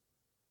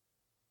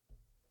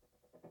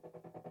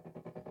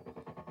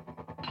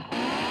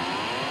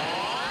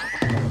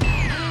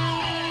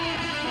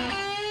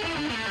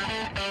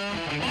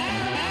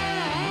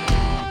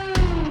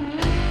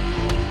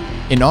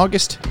In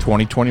August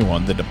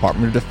 2021, the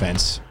Department of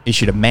Defense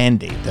issued a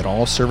mandate that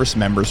all service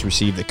members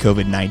receive the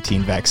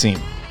COVID-19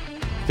 vaccine.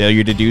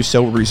 Failure to do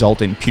so would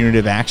result in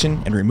punitive action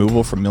and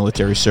removal from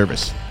military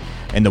service.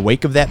 In the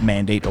wake of that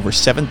mandate, over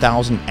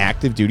 7,000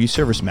 active duty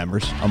service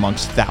members,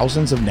 amongst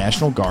thousands of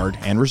National Guard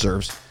and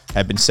reserves,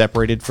 have been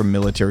separated from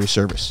military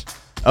service.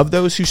 Of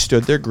those who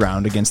stood their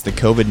ground against the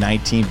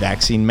COVID-19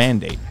 vaccine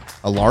mandate,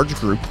 a large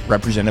group,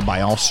 represented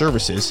by all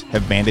services,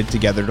 have banded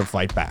together to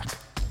fight back.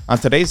 On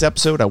today's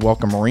episode, I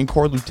welcome Marine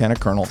Corps Lieutenant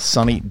Colonel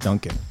Sonny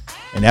Duncan,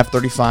 an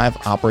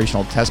F-35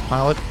 operational test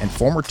pilot and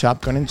former Top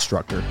Gun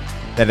instructor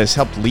that has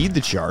helped lead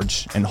the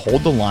charge and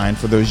hold the line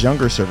for those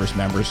younger service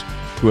members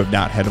who have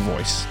not had a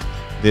voice.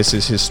 This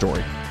is his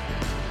story.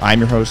 I'm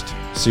your host,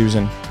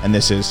 Susan, and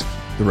this is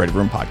the Ready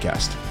Room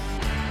Podcast.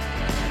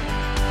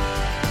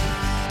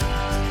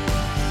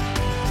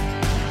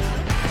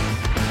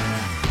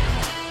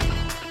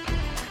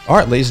 All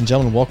right, ladies and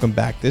gentlemen, welcome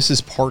back. This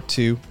is part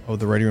 2 of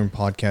the Ready Room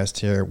Podcast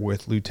here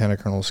with Lieutenant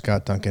Colonel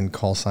Scott Duncan,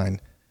 call sign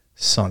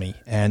Sonny.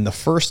 And the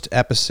first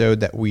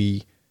episode that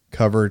we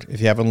covered, if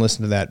you haven't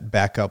listened to that,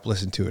 back up,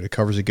 listen to it. It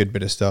covers a good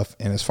bit of stuff.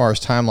 And as far as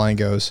timeline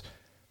goes,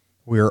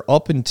 we're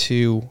up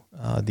into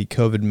the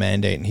COVID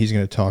mandate, and he's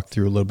going to talk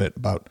through a little bit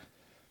about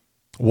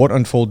what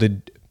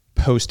unfolded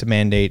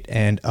post-mandate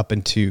and up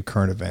into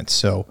current events.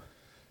 So,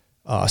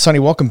 Sonny,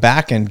 welcome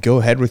back, and go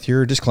ahead with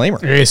your disclaimer.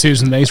 Hey,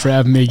 Susan, thanks for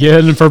having me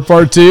again for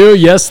part 2.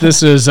 Yes,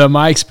 this is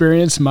my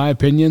experience, my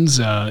opinions.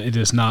 It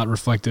is not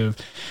reflective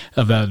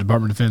of the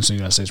Department of Defense and the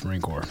United States Marine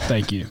Corps.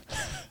 Thank you.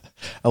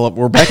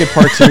 We're back at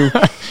part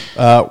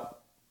 2.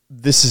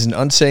 This is an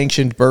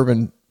unsanctioned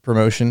bourbon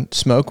promotion.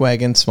 Smoke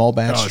Wagon, small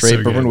batch,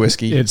 straight bourbon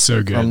whiskey. It's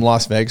so good. From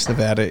Las Vegas,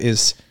 Nevada.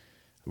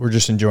 We're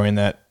just enjoying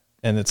that,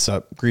 and it's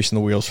greasing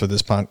the wheels for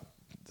this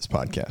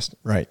podcast.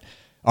 Right.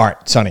 All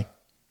right, Sonny.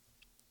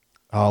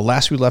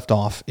 Last we left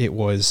off, it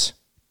was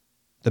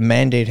the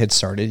mandate had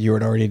started. You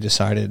had already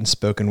decided and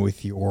spoken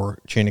with your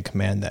chain of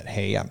command that,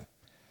 hey,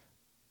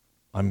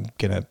 I'm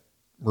going to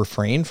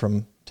refrain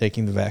from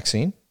taking the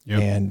vaccine.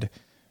 Yep. And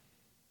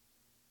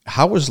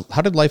how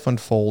did life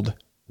unfold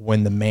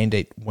when the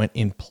mandate went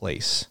in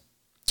place?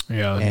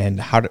 Yeah. And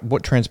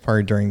what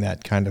transpired during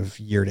that kind of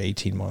year to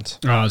 18 months?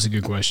 Oh, that's a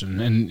good question.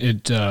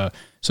 And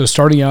so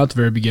starting out at the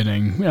very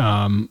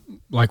beginning,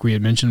 like we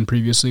had mentioned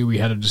previously, we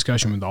had a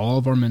discussion with all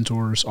of our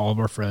mentors, all of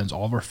our friends,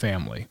 all of our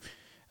family.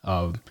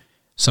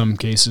 Some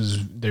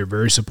cases, they're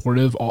very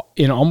supportive.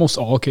 In almost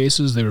all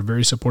cases, they were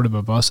very supportive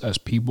of us as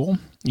people,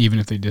 even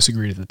if they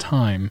disagreed at the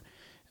time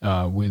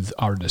with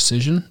our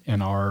decision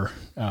and our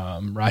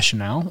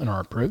rationale and our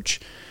approach.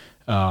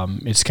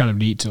 It's kind of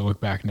neat to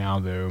look back now,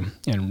 though,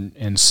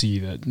 and see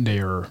that they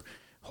are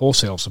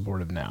wholesale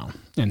supportive now.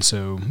 And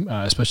so,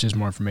 especially as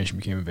more information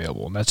became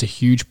available. And that's a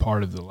huge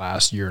part of the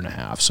last year and a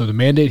half. So the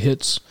mandate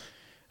hits.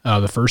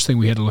 The first thing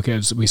we had to look at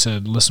is we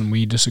said, listen,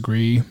 we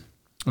disagree.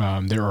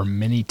 There are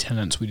many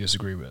tenets we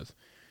disagree with.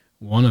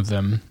 One of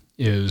them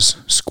is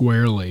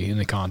squarely in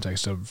the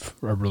context of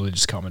a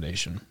religious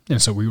accommodation.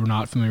 And so we were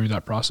not familiar with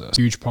that process.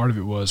 A huge part of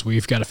it was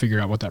we've got to figure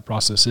out what that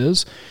process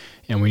is,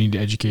 and we need to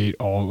educate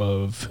all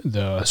of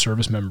the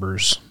service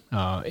members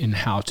in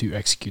how to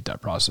execute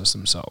that process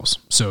themselves.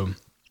 So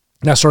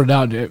that started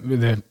out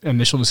the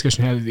initial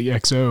discussion I had at the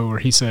XO where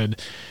he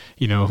said,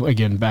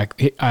 again, I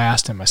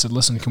asked him, I said,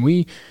 listen,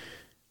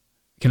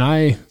 can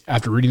I,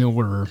 after reading the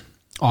order,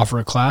 offer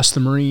a class to the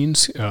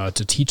Marines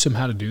to teach them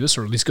how to do this,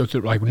 or at least go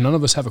through, like, none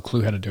of us have a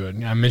clue how to do it.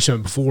 And I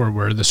mentioned it before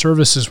where the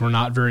services were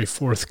not very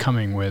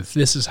forthcoming with,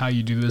 this is how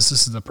you do this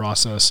is the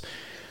process.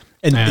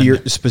 And you're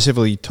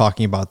specifically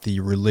talking about the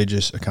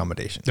religious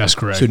accommodation. That's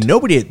correct. So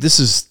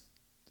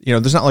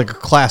there's not like a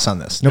class on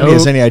this. Nobody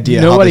has any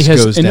idea how this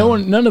goes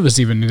down. None of us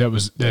even knew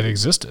that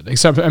existed.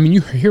 Except, you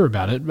hear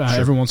about it. Sure.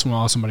 Every once in a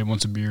while somebody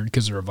wants a beard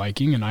because they're a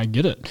Viking, and I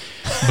get it.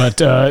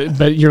 But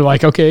you're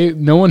like, okay,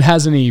 no one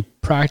has any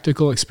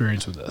practical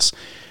experience with this.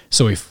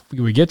 So if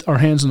we get our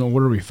hands on the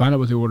order, we find out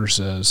what the order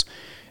says,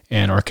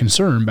 and our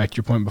concern, back to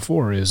your point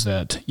before, is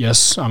that,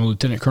 yes, I'm a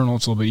lieutenant colonel.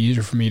 It's a little bit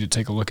easier for me to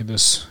take a look at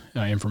this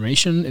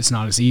information. It's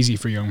not as easy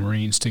for young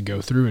Marines to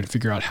go through and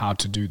figure out how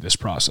to do this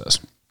process.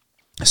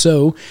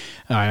 So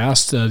I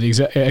asked the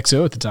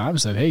XO at the time,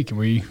 said, hey, can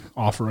we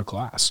offer a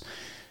class?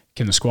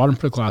 Can the squadron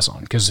put a class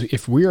on? Because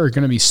if we are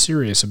going to be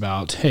serious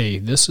about, hey,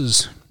 this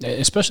is,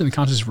 especially in the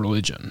context of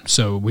religion,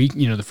 so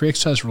the free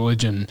exercise of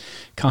religion,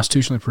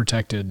 constitutionally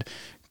protected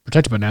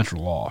by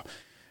natural law,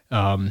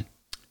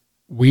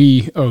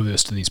 we owe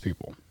this to these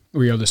people.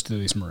 We owe this to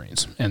these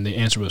Marines. And the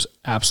answer was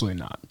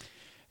absolutely not.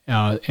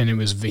 And it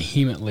was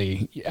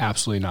vehemently,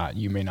 absolutely not.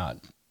 You may not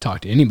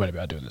talk to anybody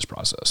about doing this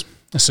process.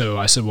 So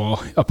I said,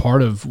 well, a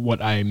part of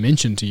what I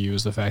mentioned to you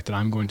is the fact that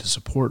I'm going to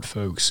support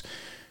folks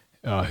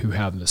who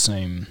have the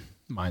same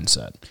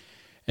mindset.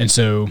 And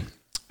so,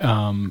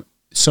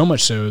 so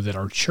much so that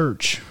our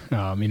church,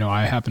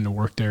 I happened to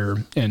work there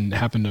and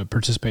happened to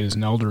participate as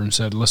an elder and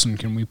said, listen,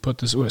 can we put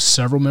this,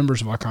 several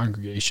members of our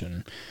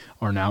congregation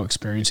are now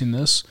experiencing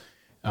this,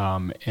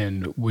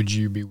 and would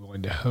you be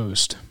willing to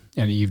host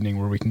and evening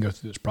where we can go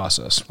through this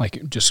process.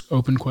 Like just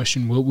open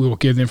question. We'll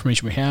give the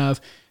information we have,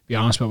 be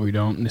honest about what we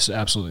don't. And this is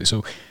absolutely.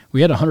 So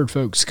we had 100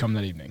 folks come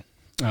that evening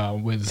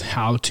with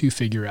how to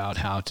figure out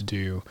how to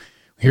do.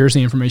 Here's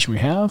the information we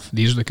have.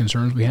 These are the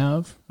concerns we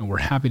have, and we're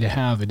happy to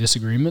have a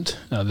disagreement.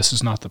 This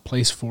is not the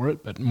place for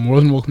it, but more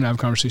than welcome to have a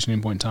conversation at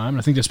any point in time. And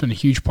I think that's been a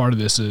huge part of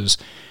this is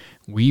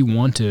we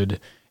wanted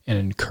and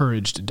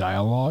encouraged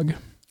dialogue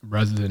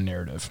rather than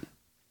narrative.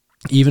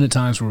 Even at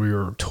times where we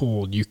were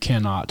told you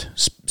cannot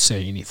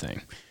say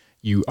anything.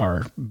 You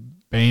are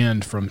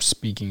banned from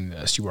speaking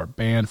this. You are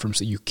banned from,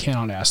 you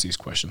cannot ask these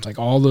questions. Like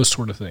all those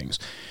sort of things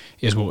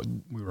is what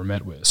we were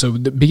met with. So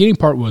the beginning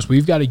part was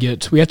we have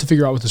to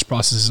figure out what this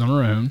process is on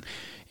our own,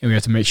 and we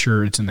have to make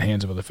sure it's in the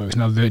hands of other folks.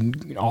 Now,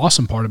 the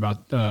awesome part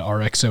about our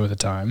XO at the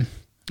time,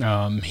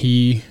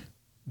 he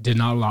did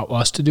not allow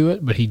us to do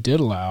it, but he did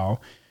allow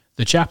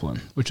the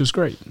chaplain, which was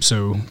great.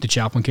 So the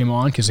chaplain came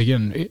on because,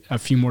 again, a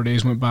few more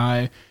days went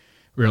by,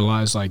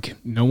 realized like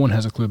no one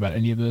has a clue about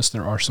any of this.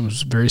 There are some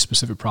very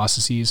specific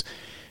processes,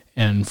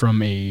 and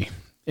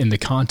in the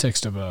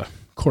context of a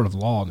court of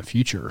law in the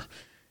future,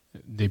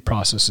 the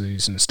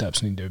processes and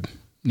steps need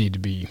to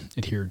be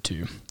adhered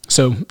to.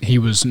 So he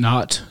was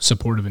not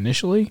supportive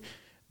initially,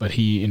 but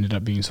he ended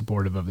up being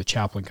supportive of the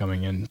chaplain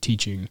coming in,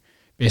 teaching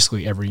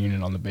basically every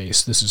unit on the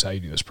base. This is how you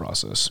do this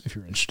process if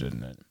you're interested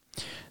in it.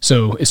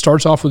 So it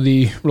starts off with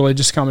the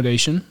religious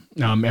accommodation.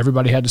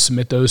 Everybody had to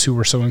submit those who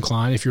were so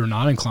inclined. If you were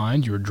not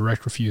inclined, you were a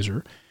direct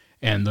refuser,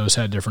 and those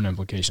had different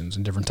implications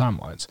and different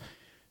timelines.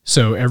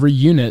 So every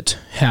unit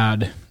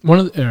had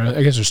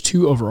I guess there's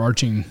two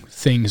overarching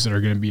things that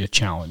are going to be a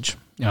challenge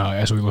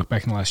as we look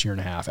back in the last year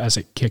and a half as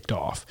it kicked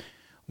off.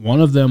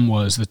 One of them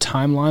was the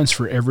timelines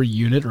for every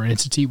unit or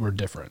entity were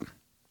different.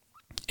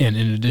 And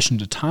in addition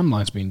to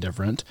timelines being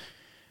different,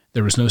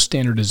 there was no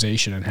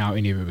standardization in how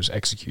any of it was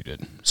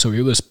executed. So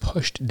it was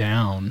pushed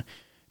down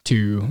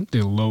to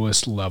the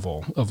lowest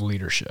level of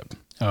leadership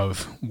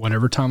of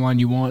whatever timeline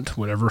you want,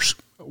 whatever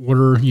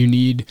order you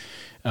need.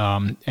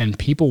 And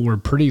people were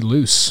pretty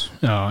loose,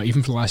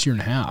 even for the last year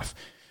and a half,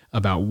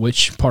 about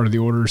which part of the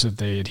orders that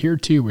they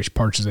adhered to, which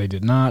parts they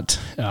did not,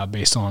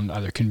 based on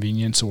either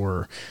convenience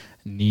or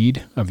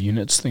need of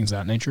units, things of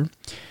that nature.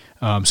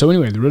 So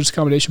anyway, the religious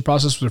accommodation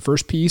process was the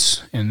first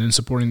piece, and then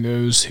supporting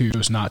those who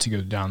chose not to go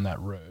down that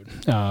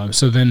road.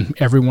 So then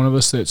every one of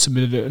us that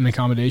submitted an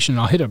accommodation,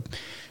 I'll hit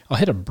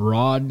a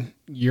broad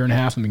year and a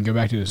half and then go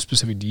back to the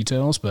specific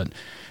details, but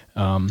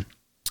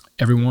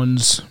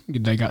everyone's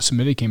that got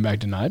submitted came back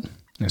denied.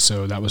 And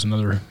so that was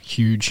another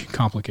huge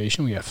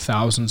complication. We have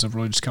thousands of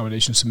religious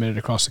accommodations submitted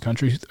across the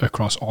country,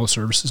 across all the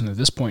services. And at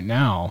this point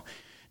now,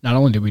 not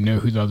only did we know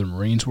who the other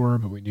Marines were,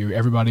 but we knew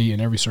everybody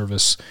in every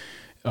service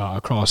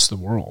across the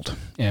world.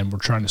 And we're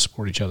trying to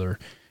support each other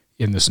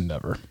in this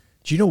endeavor.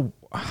 Do you know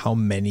how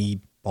many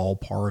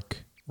ballpark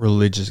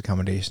religious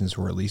accommodations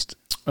were at least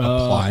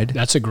applied?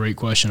 That's a great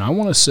question. I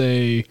want to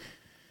say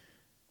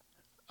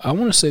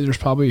there's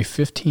probably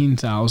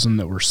 15,000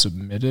 that were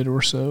submitted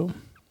or so.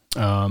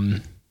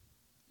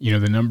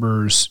 The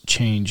numbers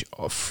change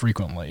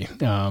frequently.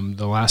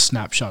 The last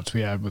snapshots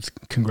we had with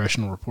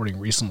congressional reporting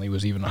recently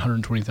was even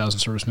 120,000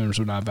 service members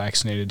were not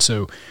vaccinated.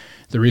 So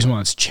the reason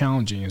why it's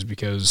challenging is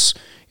because,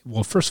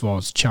 well, first of all,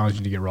 it's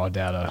challenging to get raw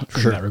data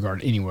in that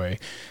regard anyway.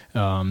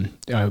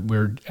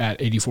 We're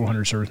at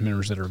 8,400 service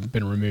members that have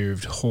been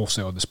removed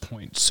wholesale at this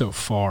point so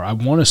far. I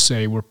want to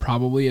say we're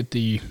probably at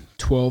the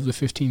 12 to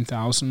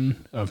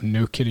 15,000 of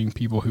no kidding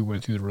people who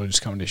went through the religious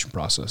accommodation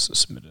process that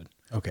submitted.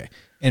 Okay.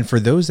 And for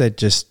those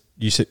that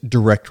you said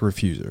direct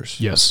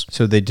refusers. Yes.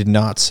 So they did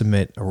not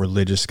submit a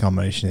religious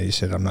accommodation. They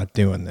said, I'm not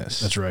doing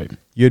this. That's right.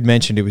 You had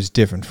mentioned it was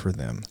different for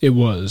them. It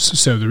was.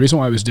 So the reason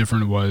why it was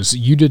different was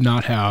you did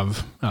not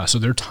have, so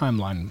their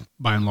timeline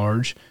by and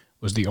large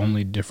was the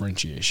only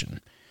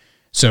differentiation.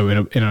 So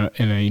up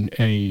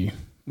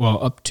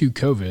to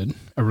COVID,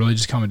 a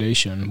religious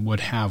accommodation would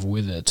have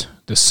with it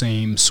the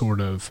same sort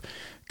of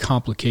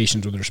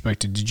complications with respect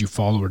to did you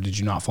follow or did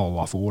you not follow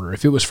lawful order.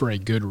 If it was for a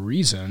good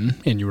reason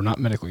and you were not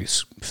medically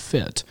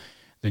fit,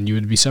 then you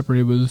would be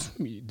separated with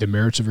the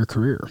merits of your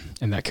career,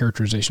 and that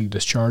characterization of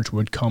discharge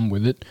would come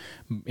with it,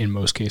 in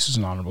most cases,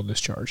 an honorable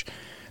discharge.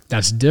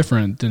 That's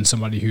different than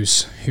somebody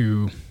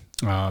who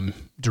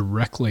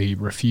directly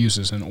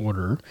refuses an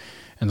order,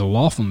 and the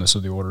lawfulness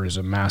of the order is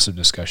a massive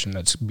discussion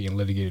that's being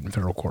litigated in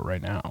federal court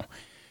right now.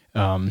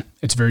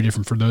 It's very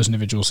different for those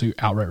individuals who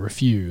outright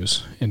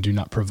refuse and do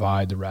not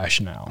provide the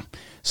rationale.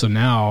 So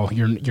now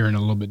you're in a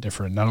little bit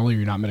different. Not only are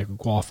you not medically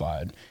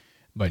qualified,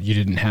 but you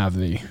didn't have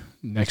the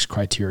next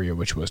criteria,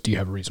 which was, do you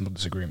have a reasonable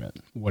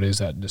disagreement? What is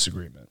that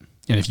disagreement?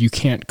 And if you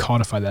can't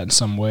codify that in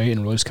some way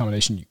in religious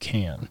accommodation, you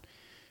can.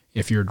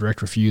 If you're a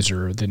direct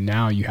refuser, then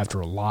now you have to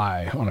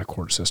rely on a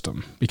court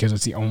system because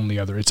it's the only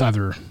other. It's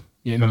either,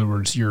 in other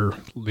words, your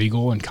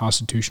legal and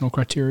constitutional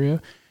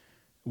criteria.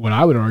 What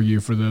I would argue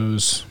for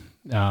those,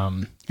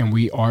 and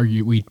we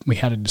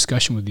had a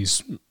discussion with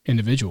these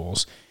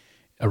individuals,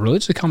 a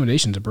religious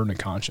accommodation is a burden of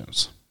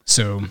conscience.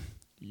 So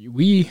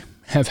we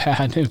have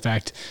had, in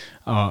fact,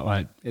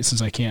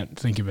 since I can't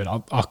think of it,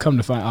 I'll come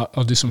to find,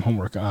 I'll do some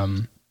homework.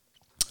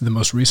 The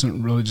most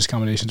recent religious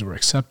accommodations that were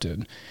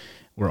accepted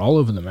were all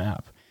over the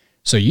map.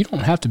 So you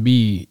don't have to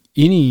be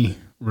any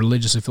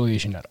religious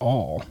affiliation at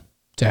all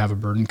to have a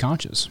burdened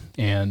conscience.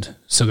 And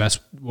so that's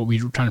what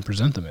we were trying to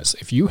present them as.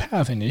 If you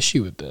have an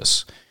issue with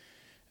this,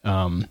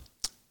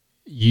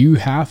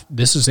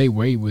 this is a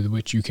way with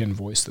which you can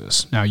voice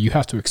this. Now you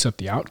have to accept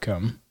the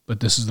outcome,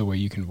 but this is the way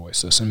you can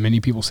voice this. And many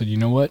people said, you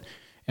know what?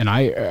 And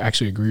I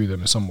actually agree with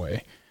them in some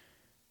way.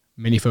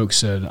 Many folks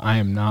said, I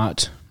am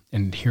not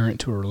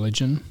adherent to a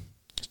religion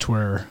to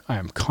where I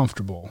am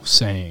comfortable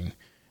saying,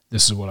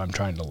 this is what I'm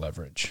trying to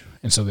leverage.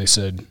 And so they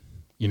said,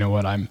 you know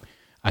what?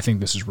 I think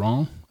this is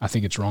wrong. I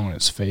think it's wrong in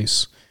its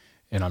face.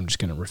 And I'm just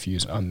going to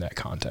refuse on that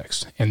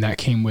context. And that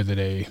came with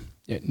it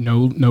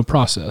no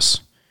process.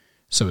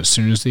 So as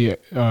soon as the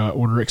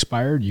order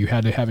expired, you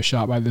had to have a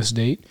shot by this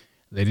date.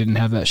 They didn't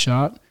have that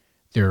shot.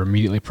 They were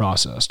immediately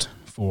processed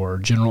for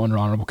general under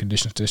honorable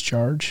conditions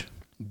discharge.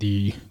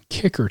 The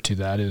kicker to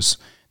that is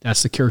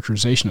that's the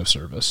characterization of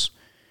service.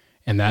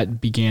 And that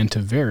began to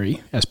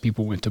vary as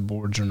people went to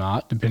boards or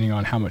not, depending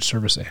on how much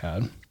service they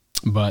had.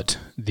 But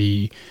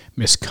the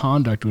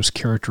misconduct was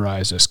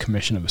characterized as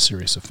commission of a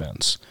serious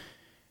offense.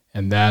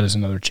 And that is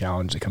another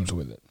challenge that comes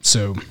with it.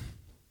 So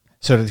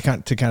to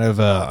kind of,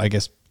 I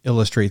guess,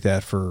 illustrate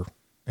that for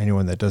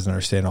anyone that doesn't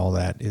understand all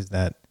that, is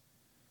that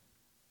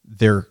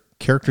their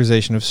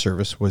characterization of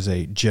service was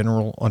a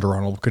general under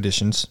honorable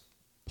conditions,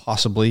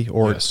 possibly,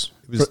 or yes.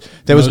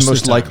 That was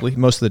most likely,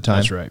 most of the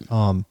time. That's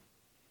right.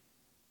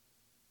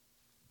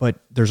 But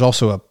there's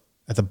also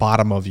at the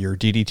bottom of your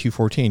DD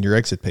 214, your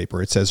exit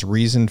paper, it says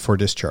reason for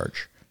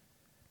discharge.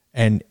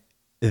 And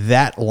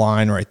that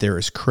line right there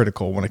is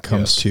critical when it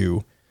comes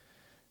to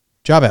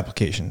job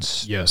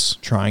applications. Yes.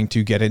 Trying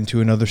to get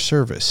into another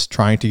service,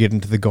 trying to get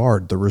into the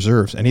Guard, the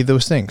reserves, any of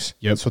those things.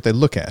 Yep. That's what they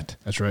look at.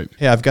 That's right.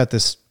 Hey, I've got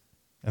this,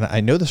 and I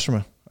know this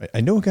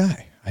I know a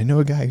guy. I know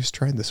a guy who's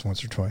tried this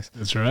once or twice.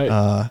 That's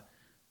right.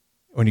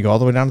 When you go all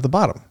the way down to the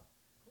bottom,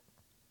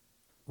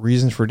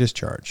 reasons for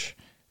discharge.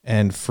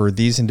 And for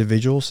these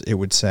individuals, it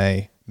would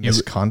say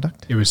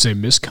misconduct. It would say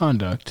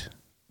misconduct,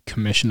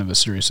 commission of a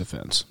serious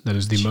offense. That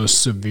is the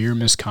most severe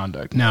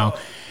misconduct. Now,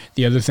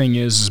 the other thing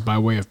is by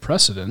way of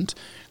precedent,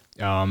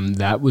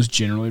 that was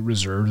generally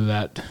reserved,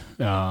 that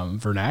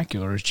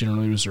vernacular is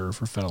generally reserved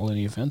for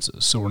felony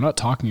offenses. So we're not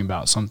talking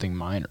about something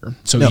minor.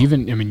 So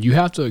you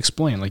have to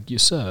explain, like you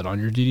said, on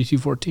your DD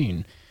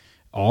 214,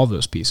 all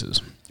those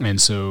pieces. And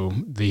so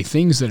the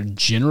things that are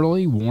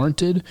generally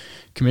warranted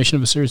commission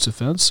of a serious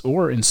offense,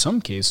 or in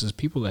some cases,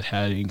 people that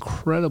had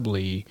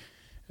incredibly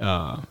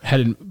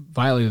had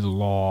violated the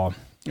law,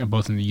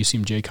 both in the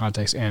UCMJ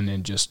context and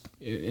in just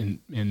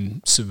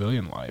in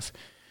civilian life,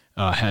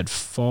 had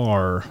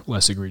far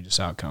less egregious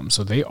outcomes.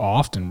 So they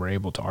often were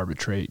able to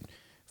arbitrate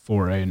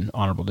for an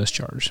honorable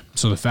discharge.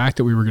 So the fact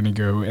that we were going to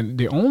go, and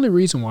the only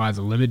reason why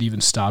the limit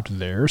even stopped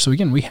there, so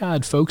again, we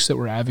had folks that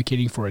were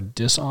advocating for a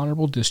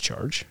dishonorable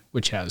discharge,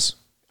 which has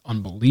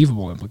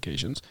unbelievable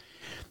implications.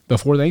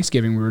 Before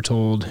Thanksgiving, we were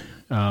told,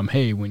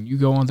 hey, when you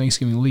go on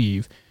Thanksgiving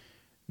leave,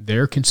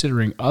 they're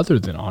considering other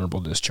than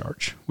honorable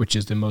discharge, which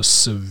is the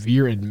most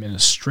severe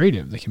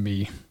administrative that can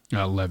be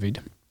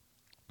levied.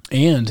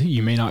 And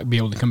you may not be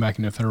able to come back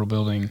into a federal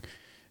building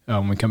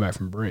when we come back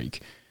from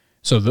break.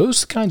 So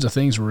those kinds of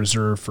things were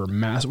reserved for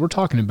we're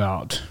talking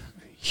about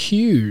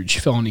huge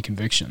felony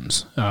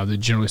convictions that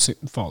generally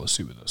follow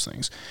suit with those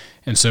things.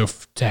 And so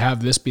to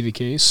have this be the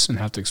case and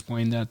have to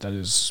explain that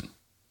is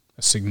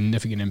a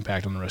significant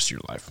impact on the rest of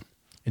your life.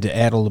 And to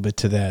add a little bit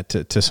to that,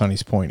 to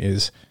Sonny's point,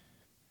 is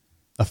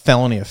a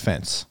felony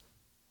offense.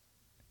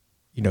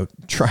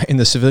 Try in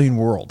the civilian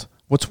world.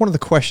 What's one of the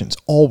questions?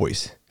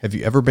 Always, have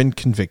you ever been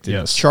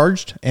convicted,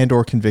 charged and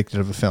or convicted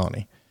of a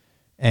felony?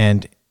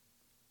 And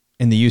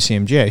in the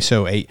UCMJ,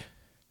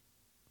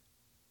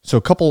 so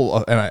a couple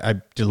of, and I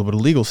did a little bit of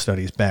legal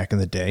studies back in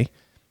the day.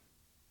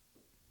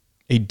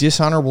 A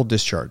dishonorable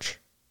discharge,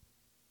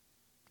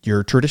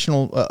 your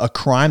traditional, a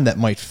crime that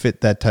might fit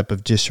that type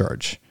of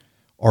discharge,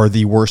 are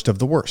the worst of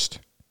the worst.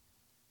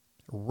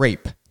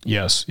 Rape.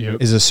 Yes.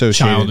 Yep. Is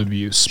associated. Child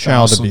abuse.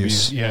 Child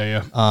abuse.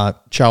 Yeah.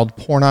 Child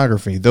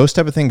pornography. Those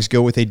type of things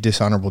go with a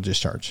dishonorable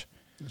discharge.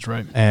 That's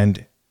right.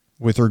 And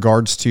with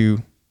regards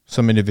to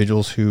some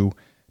individuals who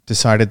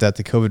decided that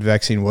the COVID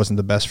vaccine wasn't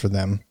the best for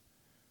them,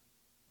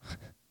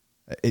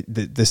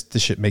 this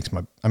shit makes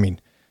my,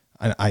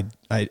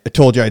 I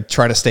told you I'd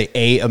try to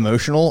stay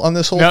emotional on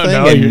this whole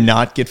thing and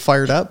not get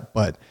fired up.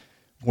 But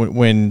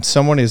when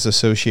someone is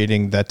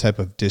associating that type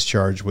of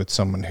discharge with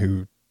someone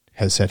who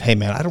has said, hey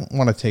man, I don't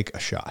want to take a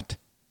shot.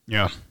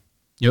 Yeah.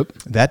 Yep.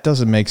 That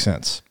doesn't make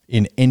sense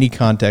in any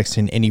context,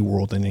 in any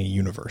world, in any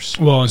universe.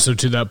 Well, and so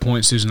to that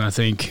point, Susan, I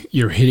think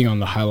you're hitting on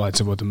the highlights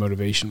of what the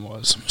motivation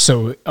was.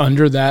 So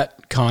under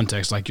that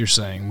context, like you're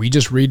saying, we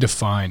just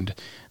redefined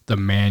the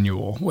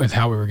manual with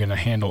how we were going to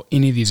handle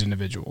any of these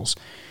individuals.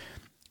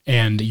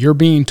 And you're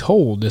being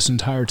told this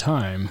entire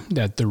time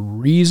that the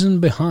reason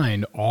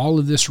behind all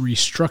of this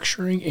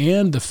restructuring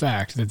and the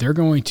fact that they're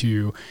going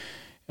to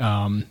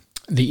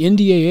The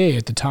NDAA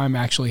at the time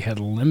actually had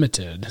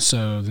limited,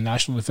 so the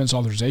National Defense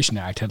Authorization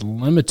Act had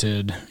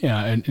limited,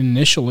 and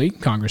initially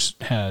Congress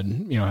had,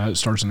 it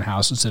starts in the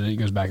House and said it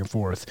goes back and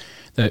forth,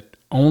 that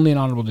only an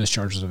honorable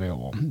discharge is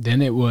available.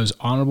 Then it was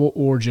honorable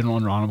or general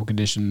under honorable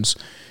conditions,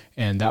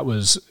 and that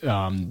was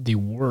the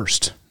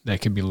worst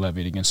that could be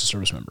levied against a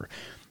service member.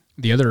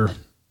 The other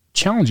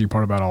challenging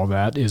part about all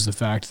that is the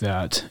fact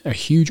that a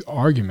huge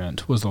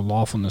argument was the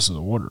lawfulness of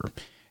the order.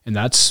 And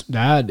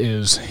that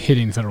is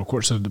hitting the federal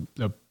court. So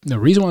the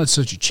reason why that's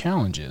such a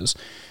challenge is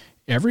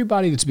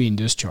everybody that's being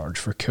discharged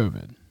for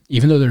COVID,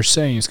 even though they're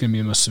saying it's going to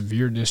be the most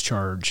severe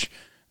discharge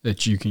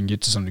that you can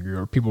get to some degree,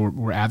 or people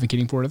were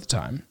advocating for it at the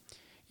time,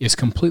 is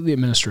completely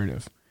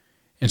administrative.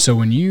 And so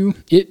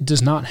it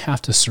does not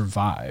have to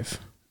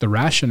survive. The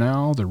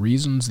rationale, the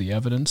reasons, the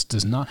evidence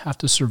does not have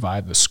to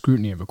survive the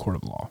scrutiny of a court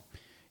of law.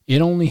 It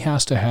only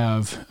has to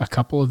have a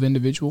couple of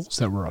individuals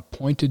that were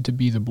appointed to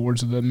be the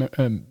boards of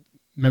the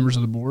members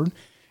of the board,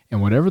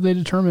 and whatever they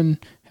determine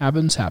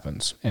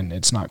happens, and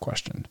it's not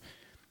questioned.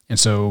 And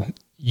so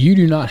you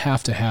do not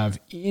have to have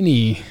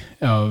any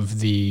of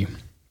the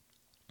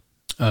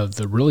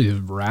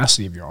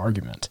veracity of your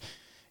argument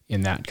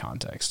in that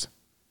context.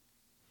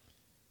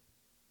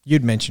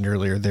 You'd mentioned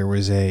earlier there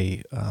was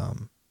if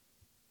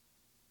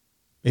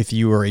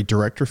you were a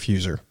direct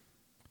refuser,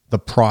 the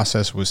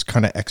process was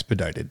kind of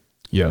expedited.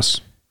 Yes.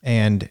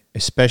 And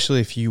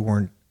especially if you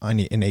weren't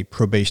in a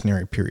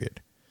probationary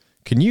period.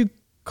 Can you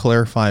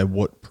clarify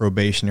what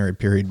probationary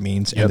period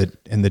means? Yep.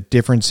 and the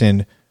difference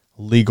in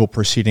legal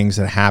proceedings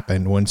that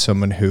happen when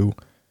someone who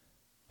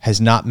has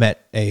not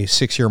met a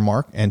 6-year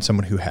mark and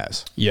someone who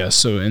has? Yes.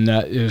 So, and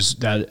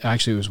that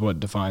actually was what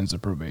defines the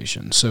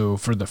probation. So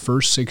for the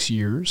first 6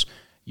 years,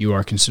 you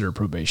are considered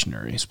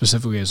probationary,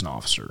 specifically as an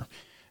officer.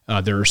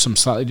 There are some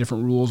slightly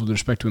different rules with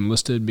respect to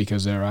enlisted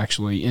because they're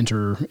actually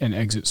enter and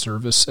exit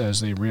service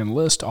as they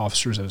re-enlist.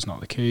 Officers, that is not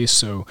the case.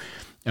 So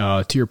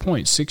to your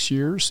point, 6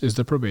 years is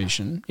the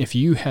probation. If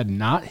you had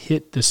not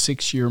hit the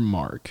 6-year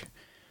mark,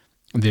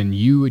 then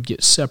you would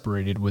get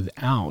separated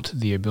without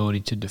the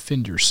ability to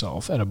defend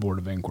yourself at a board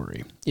of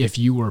inquiry. If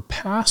you were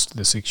past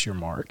the 6-year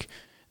mark,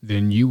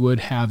 then you would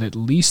have at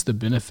least the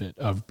benefit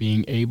of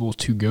being able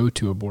to go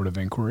to a board of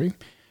inquiry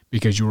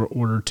because you were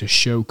ordered to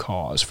show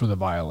cause for the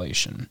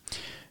violation.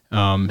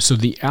 So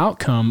the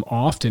outcome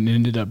often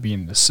ended up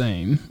being the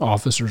same.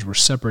 Officers were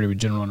separated with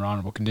general and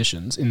honorable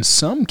conditions. In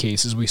some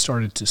cases, we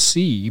started to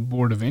see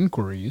board of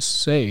inquiries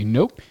say,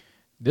 nope,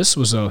 this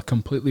was a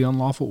completely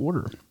unlawful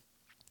order.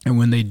 And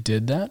when they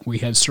did that, we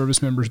had service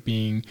members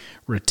being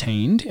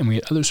retained and we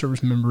had other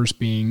service members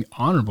being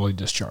honorably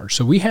discharged.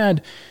 So we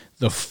had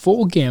the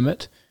full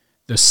gamut,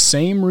 the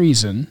same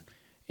reason,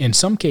 in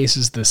some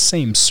cases the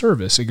same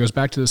service. It goes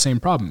back to the same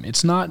problem.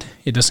 It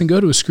doesn't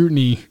go to a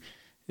scrutiny.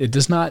 It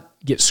does not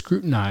get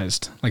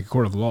scrutinized like a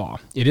court of law.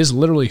 It is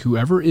literally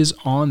whoever is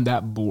on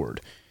that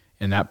board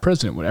and that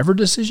president, whatever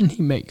decision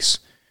he makes,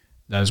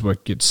 that is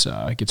what gets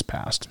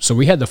passed. So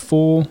we had the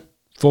full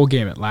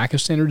gamut, lack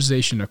of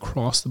standardization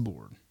across the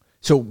board.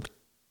 So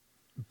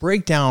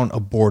break down a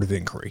board of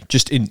inquiry,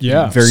 just in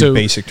very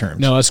basic terms.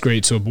 No, that's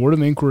great. So a board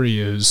of inquiry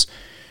is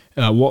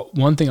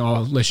one thing.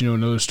 I'll let you know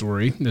another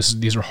story.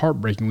 These are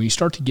heartbreaking when you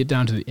start to get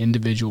down to the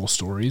individual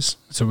stories.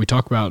 So we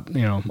talk about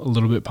a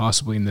little bit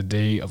possibly in the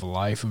day of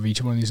life of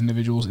each one of these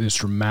individuals. It is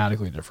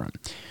dramatically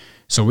different.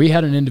 So we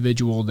had an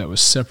individual that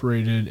was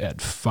separated at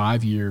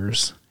 5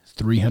 years,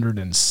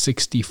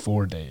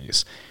 364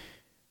 days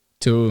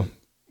to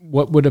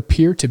what would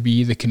appear to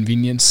be the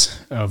convenience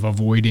of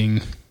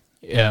avoiding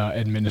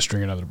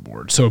administering another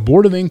board. So a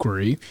board of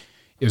inquiry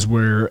is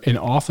where an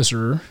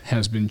officer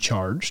has been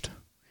charged,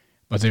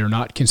 but they are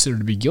not considered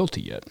to be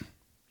guilty yet.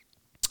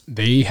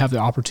 They have the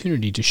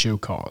opportunity to show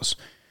cause.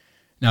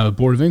 Now, the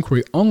board of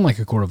inquiry, unlike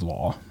a court of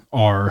law,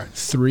 are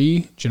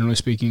generally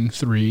speaking,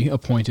 three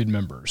appointed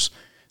members.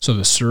 So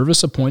the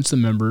service appoints the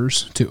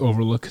members to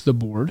overlook the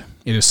board.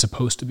 It is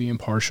supposed to be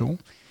impartial.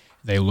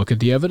 They look at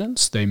the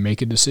evidence. They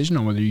make a decision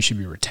on whether you should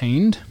be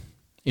retained.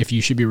 If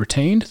you should be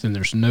retained, then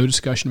there's no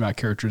discussion about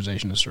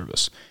characterization of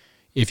service.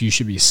 If you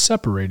should be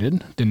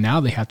separated, then now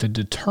they have to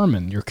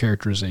determine your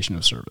characterization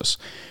of service.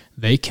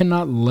 They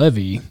cannot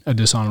levy a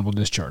dishonorable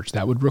discharge.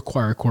 That would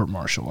require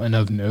court-martial. And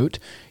of note,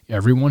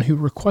 everyone who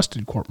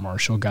requested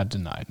court-martial got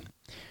denied.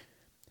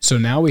 So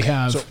now we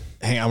have... So,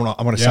 hang on,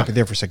 I want to stop it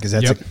there for a second,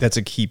 because that's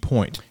a key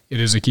point. It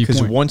is a key point.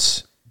 Because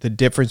once the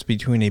difference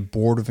between a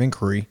board of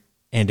inquiry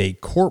and a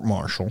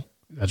court-martial...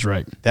 That's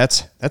right.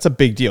 That's a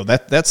big deal.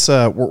 That's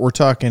we're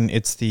talking,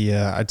 it's the,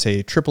 I'd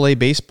say, AAA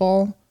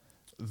baseball...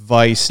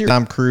 Vice,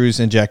 Tom Cruise,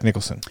 and Jack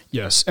Nicholson.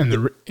 Yes,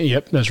 and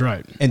that's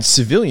right. And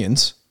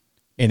civilians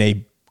in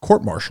a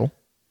court-martial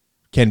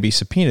can be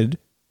subpoenaed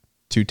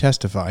to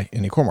testify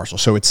in a court-martial.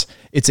 So it's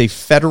a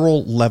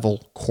federal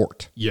level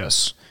court.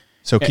 Yes.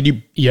 So can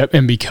you... Yep,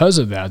 and because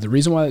of that, the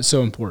reason why it's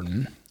so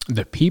important,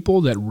 the people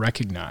that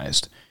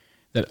recognized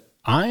that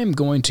I am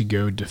going to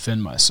go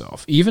defend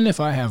myself, even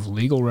if I have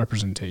legal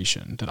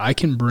representation that I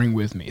can bring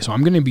with me. So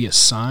I'm going to be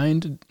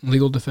assigned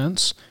legal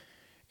defense,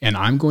 and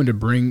I'm going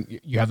to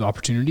you have the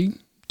opportunity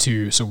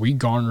so we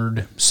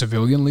garnered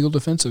civilian legal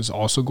defense is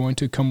also going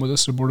to come with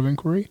us to Board of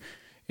Inquiry.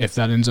 If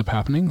that ends up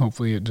happening,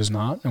 hopefully it does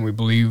not, and we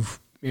believe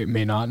it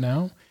may not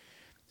now.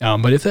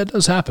 But if that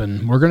does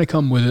happen, we're going to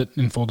come with it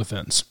in full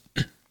defense.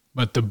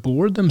 But the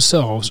board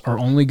themselves are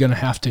only going to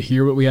have to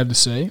hear what we have to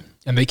say,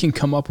 and they can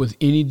come up with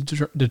any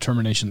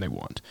determination they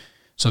want.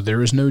 So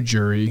there is no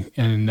jury,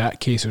 and in that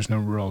case, there's no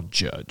real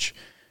judge.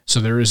 So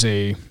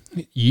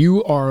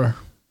you are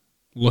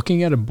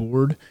looking at a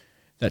board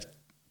that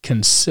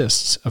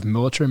consists of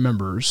military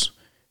members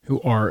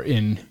who are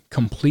in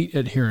complete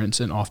adherence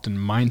and often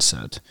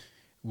mindset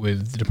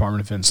with the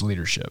Department of Defense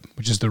leadership,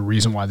 which is the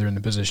reason why they're in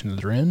the position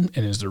that they're in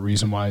and is the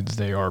reason why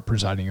they are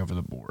presiding over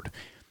the board.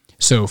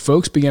 So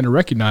folks began to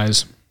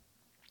recognize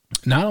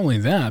not only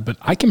that, but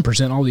I can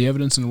present all the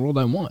evidence in the world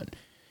I want.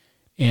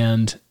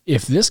 And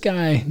if this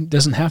guy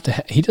doesn't have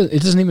to, it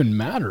doesn't even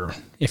matter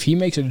if he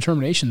makes a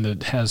determination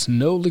that has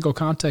no legal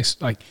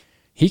context. Like,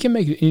 he can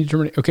make any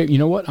determination. Okay, you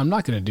know what? I'm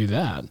not going to do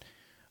that.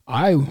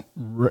 I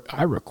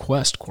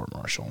request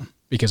court-martial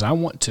because I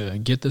want to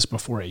get this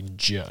before a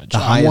judge. The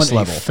highest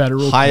level.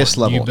 Federal highest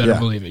court. level. You better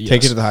believe it. Yes.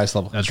 Take it to the highest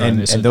level. That's right.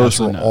 And those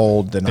were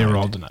all denied. They were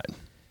all denied.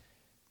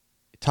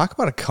 Talk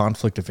about a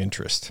conflict of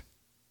interest.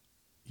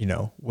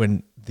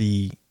 When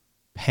the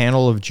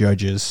panel of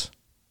judges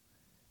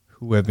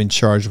who have been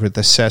charged with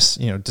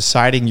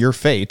deciding your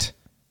fate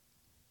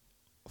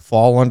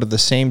fall under the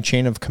same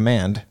chain of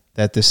command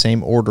that the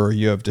same order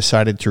you have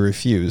decided to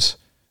refuse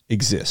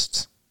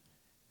exists.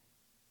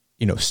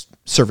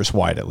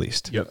 Service-wide at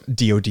least. Yep.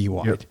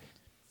 DOD-wide. Yep.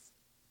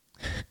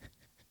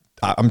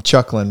 I'm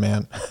chuckling,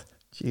 man.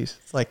 Jeez.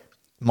 It's like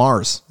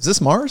Mars. Is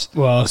this Mars?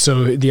 Well,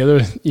 so the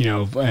other,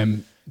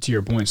 to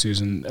your point,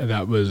 Susan,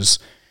 that was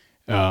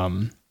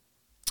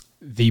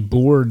the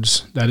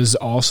boards. That is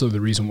also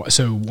the reason why.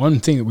 So one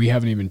thing that we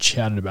haven't even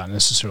chatted about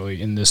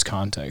necessarily in this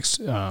context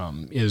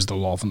is the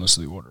lawfulness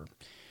of the order.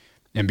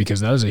 And because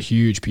that is a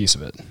huge piece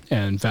of it.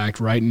 And in fact,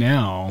 right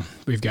now,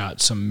 we've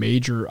got some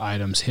major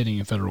items hitting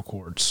in federal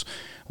courts.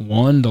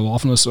 One, the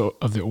lawfulness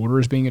of the order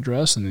is being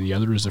addressed, and then the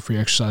other is the free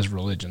exercise of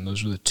religion.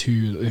 Those are the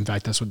two. In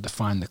fact, that's what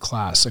defined the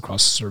class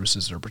across the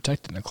services that are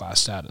protected in the class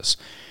status.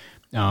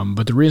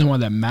 But the reason why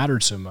that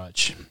mattered so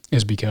much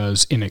is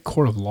because in a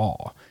court of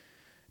law,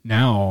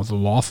 now the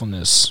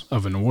lawfulness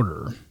of an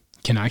order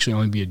can actually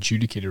only be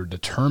adjudicated or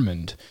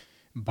determined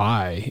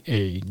by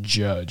a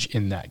judge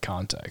in that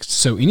context.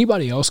 So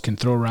anybody else can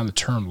throw around the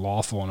term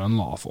lawful and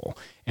unlawful,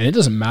 and it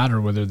doesn't matter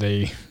whether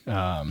they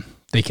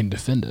can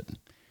defend it.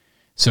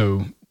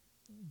 So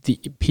the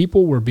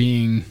people were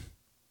being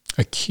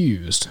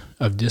accused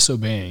of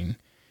disobeying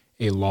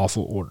a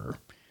lawful order,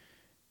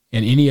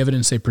 and any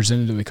evidence they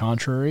presented to the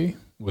contrary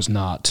was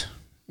not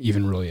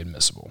even really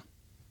admissible.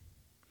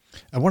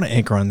 I want to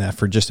anchor on that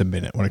for just a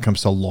minute when it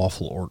comes to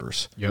lawful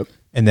orders. Yep.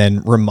 And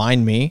then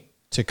remind me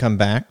to come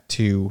back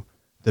to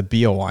the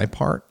BOI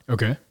part.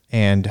 Okay.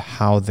 And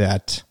how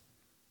the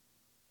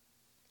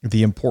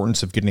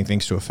importance of getting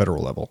things to a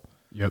federal level.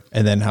 Yep.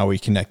 And then how we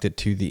connect it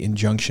to the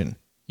injunction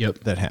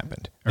that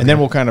happened. Okay. And then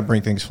we'll kind of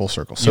bring things full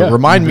circle. So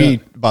remind me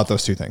about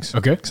those two things.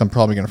 Okay. Because I'm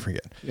probably going to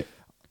forget. Yeah.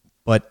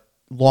 But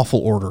lawful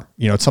order,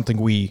 it's something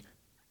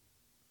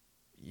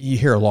you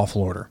hear a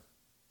lawful order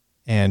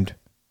and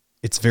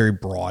it's very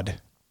broad.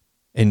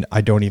 And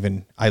I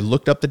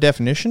looked up the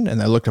definition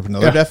and I looked up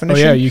another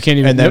definition. Oh, yeah, you can't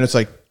even. And then it's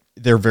like,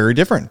 they're very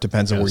different.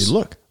 Depends on where you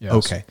look. Yes.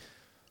 Okay.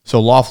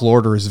 So lawful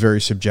order is very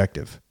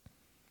subjective.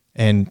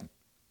 And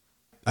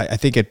I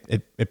think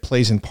it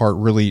plays in part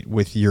really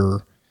with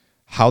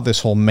how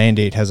this whole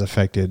mandate has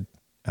affected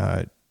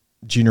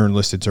junior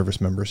enlisted service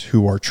members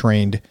who are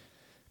trained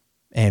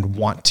and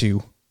want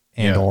to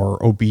and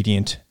are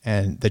obedient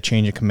and the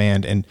change of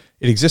command. And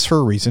it exists for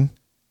a reason.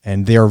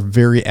 And they are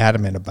very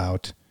adamant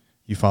about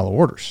you follow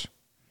orders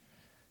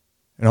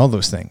and all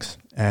those things.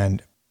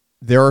 And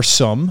there are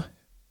some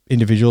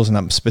individuals, and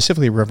I'm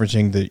specifically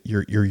referencing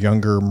your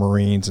younger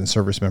Marines and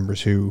service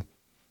members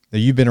that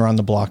you've been around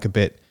the block a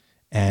bit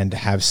and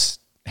have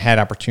had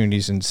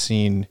opportunities and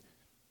seen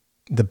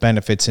the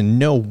benefits and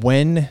know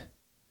when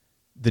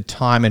the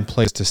time and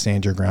place to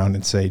stand your ground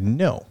and say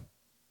no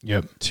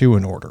to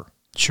an order.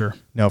 Sure.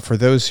 Now, for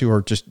those who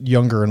are just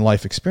younger in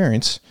life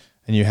experience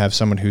and you have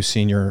someone who's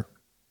senior,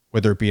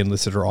 whether it be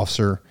enlisted or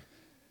officer,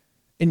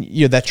 and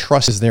that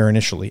trust is there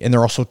initially, and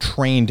they're also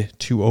trained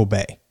to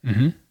obey,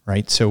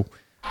 right? So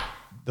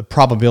the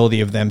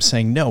probability of them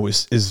saying no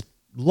is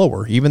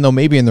lower, even though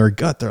maybe in their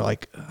gut they're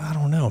like, I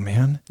don't know,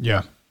 man.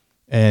 Yeah.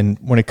 And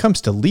when it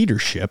comes to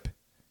leadership,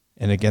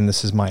 and again,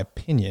 this is my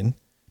opinion,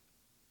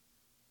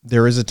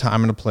 there is a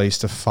time and a place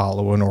to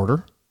follow an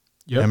order.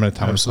 Yep, and a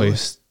time and a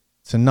place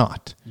to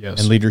not. Yes.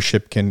 And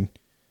leadership can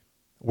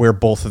wear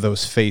both of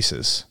those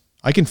faces.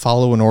 I can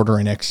follow an order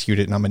and execute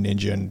it, and I'm a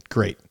ninja, and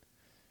great.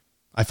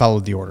 I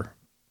followed the order.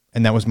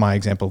 And that was my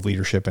example of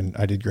leadership, and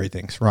I did great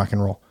things, rock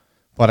and roll.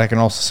 But I can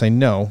also say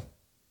no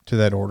to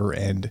that order,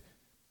 and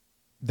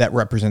that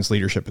represents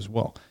leadership as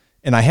well.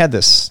 And I had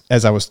this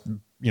as I was,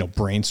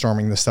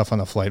 brainstorming this stuff on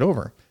the flight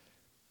over.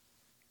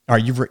 All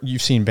right,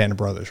 you've seen Band of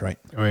Brothers, right?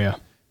 Oh, yeah. All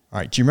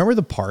right, do you remember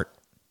the part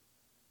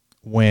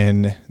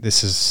when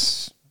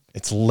it's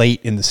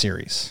late in the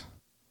series.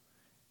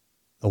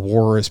 The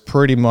war is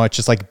pretty much,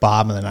 it's like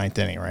bottom of the ninth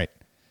inning, right?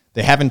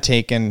 They haven't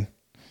taken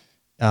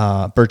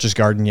Birch's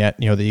Garden yet,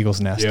 the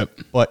Eagle's Nest. Yep.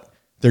 But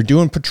they're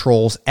doing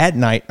patrols at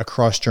night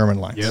across German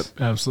lines. Yep,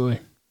 absolutely.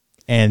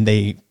 And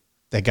they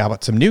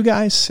got some new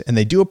guys, and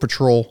they do a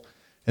patrol,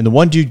 and the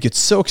one dude gets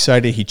so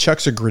excited, he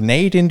chucks a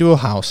grenade into a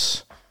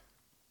house,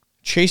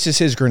 chases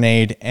his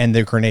grenade, and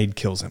the grenade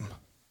kills him.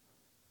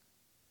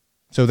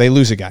 So they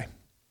lose a guy.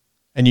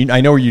 And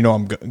I know where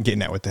I'm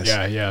getting at with this.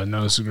 Yeah,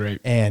 no, this is great.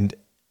 And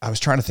I was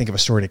trying to think of a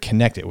story to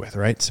connect it with,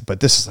 right?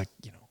 But this is like,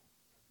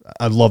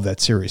 I love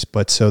that series.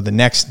 But so the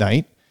next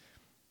night,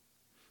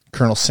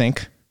 Colonel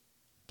Sink,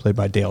 played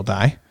by Dale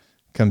Dye,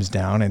 comes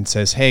down and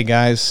says, "Hey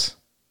guys,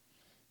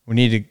 we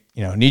need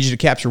you to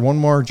capture one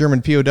more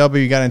German POW.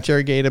 You got to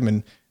interrogate him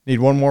and need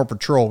one more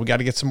patrol. We got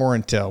to get some more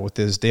intel," with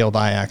his Dale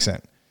Dye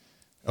accent.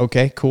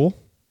 Okay, cool.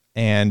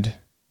 And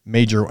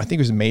Major, I think it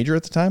was Major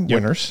at the time,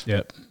 Winters.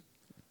 Yep.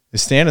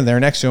 Is standing there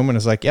next to him and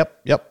is like,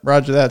 yep,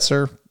 roger that,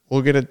 sir.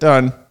 We'll get it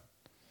done.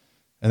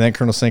 And then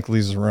Colonel Sink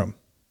leaves the room.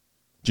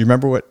 Do you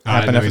remember what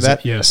happened after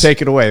that? Yes.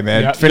 Take it away,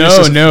 man.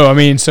 Yeah. No. I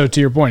mean, so to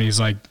your point,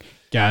 he's like,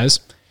 guys,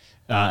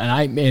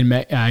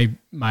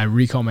 my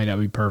recall may not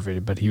be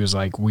perfect, but he was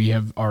like, we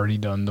have already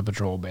done the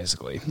patrol,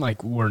 basically.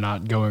 Like, we're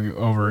not going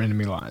over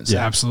enemy lines.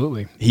 Yeah.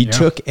 Absolutely. He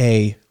took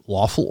a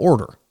lawful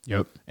order.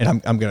 Yep.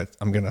 And I'm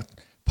gonna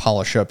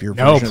polish up your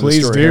version of the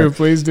story. No,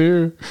 please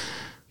do.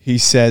 He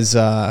says,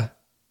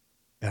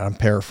 and I'm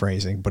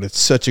paraphrasing, but it's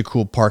such a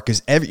cool part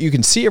because you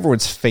can see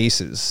everyone's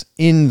faces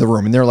in the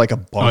room, and they're like a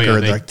bunker.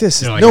 They're like,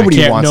 this is like,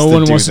 nobody wants no to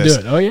one do wants this.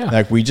 To do it. Oh yeah,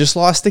 like we just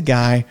lost a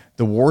guy.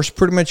 The war's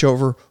pretty much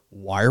over.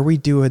 Why are we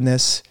doing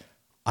this?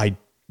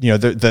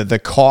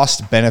 The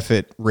cost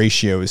benefit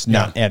ratio is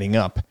not adding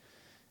up,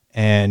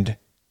 and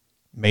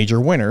Major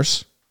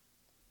Winters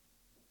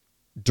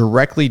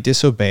directly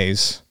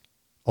disobeys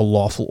a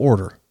lawful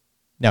order.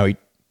 Now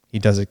he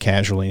does it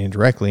casually and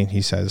indirectly, and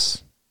he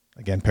says,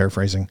 again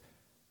paraphrasing,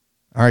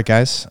 "All right,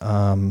 guys,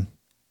 I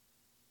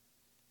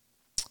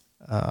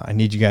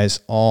need you guys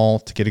all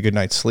to get a good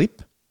night's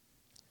sleep,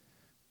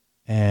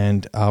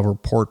 and I'll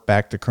report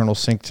back to Colonel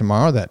Sink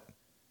tomorrow that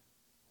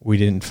we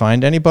didn't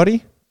find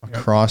anybody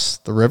across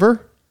the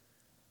river,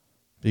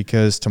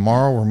 because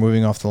tomorrow we're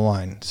moving off the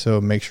line. So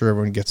make sure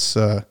everyone gets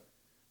a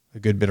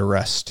good bit of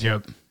rest."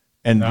 Yep.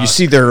 And you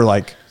see they're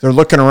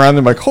looking around,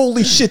 they're like,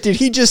 holy shit, did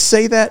he just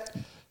say that?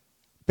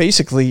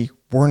 Basically,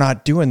 we're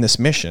not doing this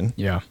mission.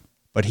 Yeah.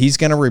 But he's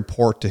going to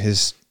report to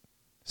his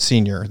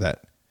senior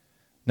that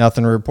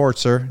nothing to report,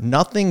 sir.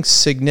 Nothing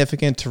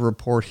significant to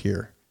report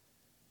here.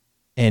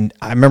 And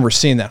I remember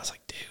seeing that. I was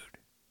like, dude,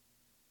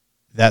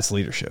 that's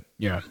leadership.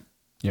 Yeah.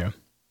 Yeah.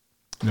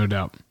 No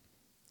doubt.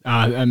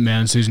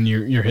 Man, Susan,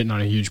 you're hitting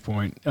on a huge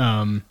point.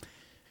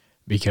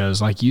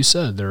 Because like you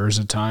said, there is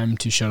a time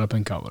to shut up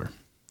and color.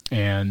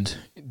 And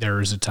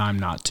there is a time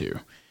not to.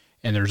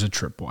 And there's a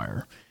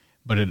tripwire.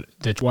 But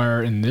the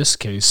tripwire in this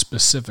case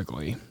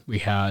specifically, we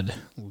had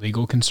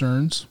legal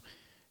concerns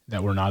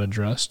that were not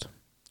addressed.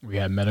 We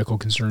had medical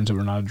concerns that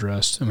were not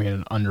addressed. And we had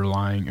an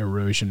underlying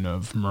erosion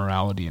of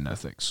morality and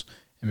ethics.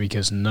 And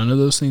because none of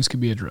those things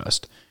could be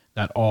addressed,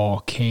 that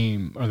all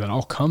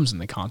comes in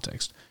the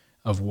context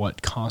of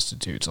what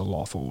constitutes a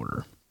lawful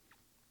order.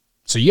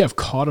 So you have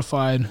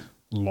codified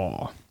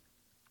law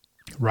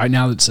right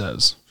now that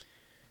says,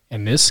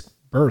 and this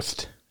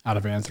birthed out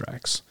of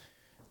anthrax,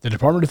 the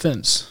Department of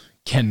Defense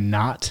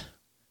cannot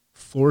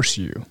force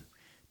you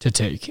to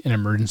take an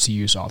emergency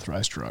use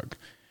authorized drug.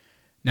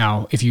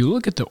 Now, if you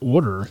look at the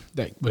order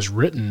that was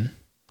written,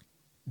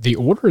 the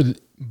order,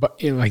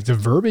 like the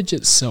verbiage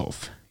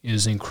itself,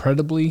 is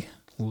incredibly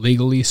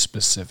legally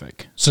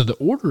specific. So the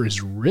order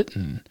is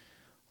written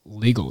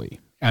legally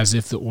as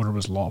if the order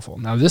was lawful.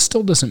 Now, this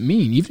still doesn't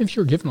mean, even if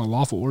you're given a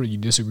lawful order you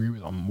disagree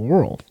with on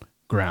moral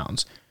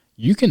grounds,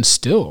 you can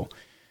still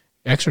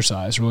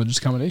exercise a religious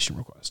accommodation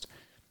request.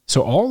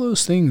 So all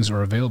those things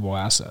are available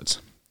assets.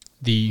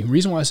 The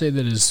reason why I say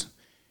that is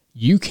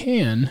you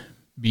can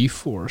be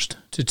forced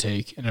to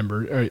take a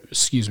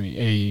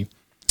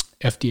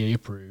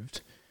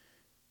FDA-approved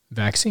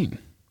vaccine.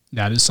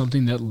 That is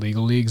something that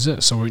legally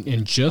exists. So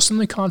just in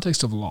the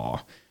context of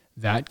law,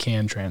 that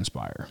can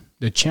transpire.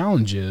 The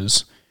challenge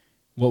is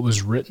what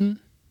was written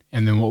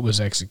and then what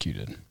was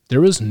executed.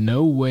 There is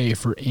no way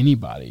for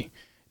anybody,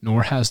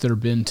 nor has there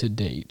been to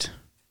date,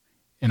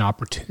 an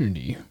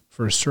opportunity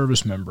for a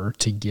service member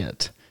to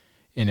get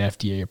an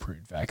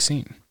FDA-approved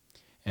vaccine.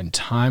 And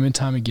time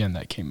again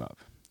that came up.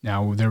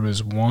 Now, there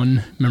was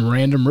one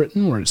memorandum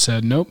written where it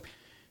said, nope,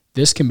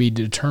 this can be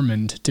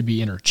determined to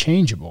be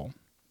interchangeable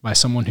by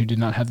someone who did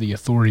not have the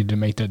authority to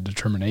make that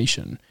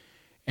determination.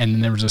 And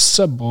then there was a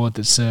sub-bullet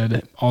that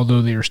said,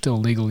 although they are still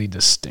legally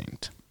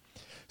distinct.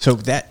 So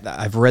that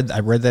I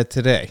read that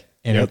today,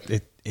 and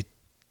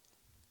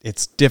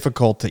it's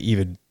difficult to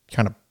even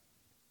kind of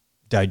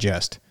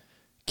digest.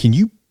 Can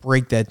you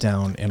break that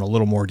down in a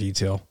little more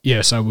detail?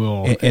 Yes, I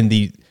will.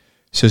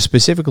 So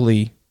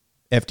specifically,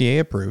 FDA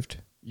approved.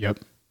 Yep.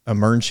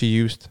 Emergency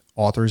use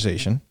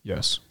authorization.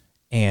 Yes.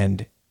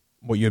 And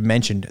what you had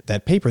mentioned,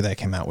 that paper that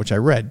came out, which I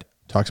read,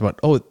 talks about,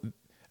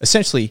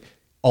 essentially,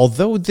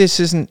 although this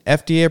isn't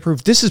FDA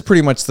approved, this is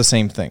pretty much the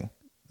same thing.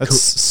 That's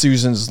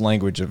Susan's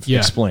language of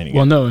explaining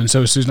it. No, and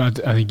so Susan,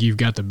 I think you've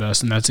got the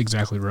best, and that's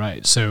exactly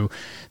right. So,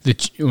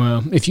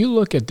 if you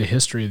look at the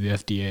history of the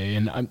FDA,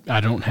 and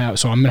I don't have,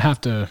 so I'm going to have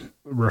to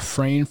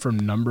refrain from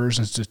numbers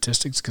and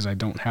statistics because I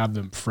don't have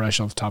them fresh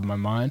off the top of my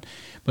mind,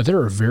 but there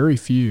are very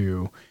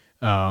few,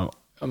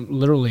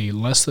 literally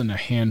less than a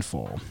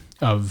handful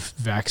of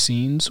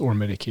vaccines or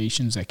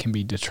medications that can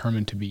be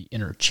determined to be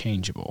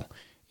interchangeable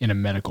in a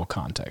medical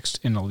context,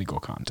 in a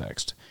legal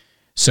context.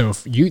 So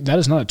that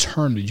is not a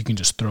term that you can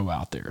just throw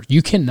out there.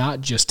 You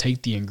cannot just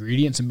take the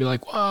ingredients and be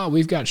like, well,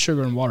 we've got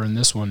sugar and water in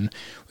this one.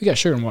 We got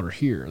sugar and water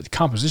here. The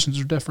compositions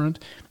are different.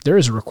 There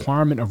is a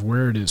requirement of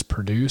where it is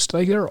produced.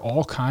 Like, there are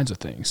all kinds of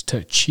things to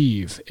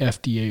achieve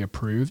FDA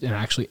approved and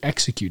actually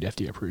execute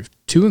FDA approved,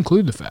 to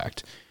include the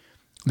fact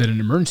that an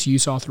emergency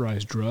use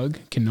authorized drug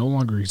can no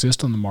longer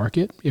exist on the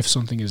market if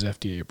something is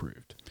FDA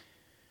approved.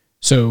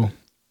 So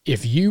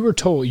if you were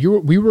told,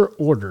 we were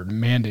ordered,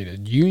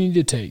 mandated, you need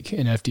to take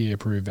an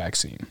FDA-approved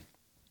vaccine.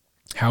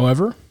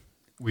 However,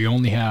 we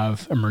only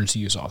have emergency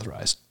use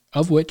authorized,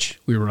 of which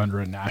we were under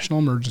a national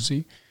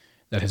emergency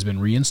that has been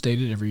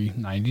reinstated every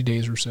 90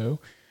 days or so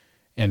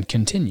and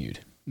continued.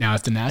 Now,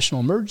 if the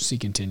national emergency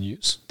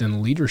continues,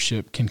 then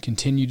leadership can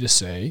continue to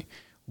say,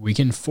 we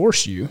can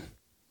force you,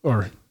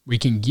 or we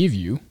can give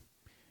you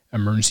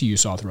emergency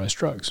use authorized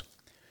drugs.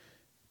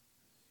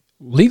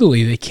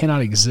 Legally, they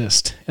cannot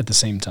exist at the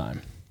same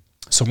time.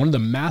 So one of the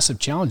massive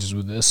challenges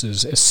with this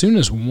is, as soon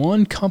as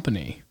one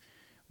company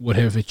would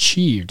have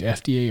achieved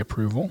FDA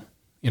approval,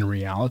 in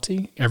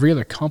reality, every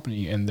other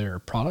company and their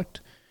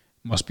product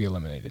must be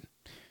eliminated.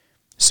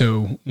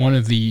 So one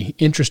of the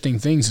interesting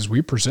things is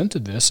we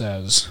presented this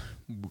as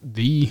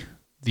the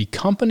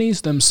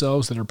companies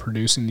themselves that are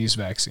producing these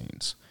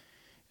vaccines.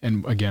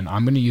 And again,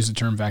 I'm going to use the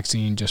term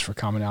vaccine just for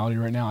commonality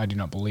right now. I do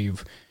not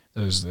believe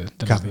that is the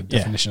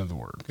definition of the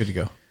word. Good to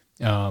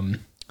go.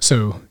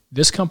 So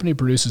this company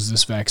produces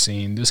this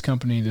vaccine, this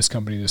company, here's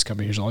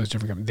all these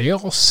different companies. They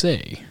all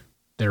say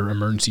they're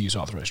emergency use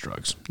authorized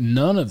drugs.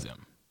 None of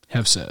them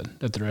have said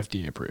that they're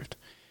FDA approved.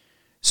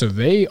 So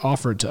they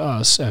offer it to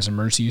us as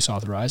emergency use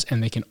authorized,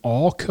 and they can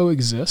all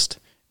coexist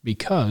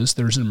because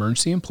there's an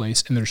emergency in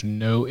place and there's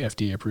no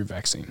FDA approved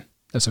vaccine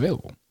that's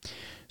available.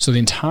 So the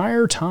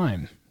entire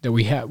time that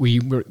we had,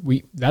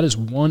 that is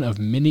one of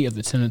many of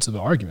the tenets of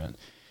the argument,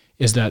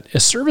 is that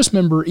a service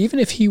member, even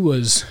if he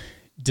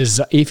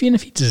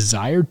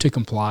desired to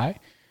comply,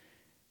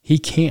 he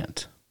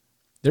can't.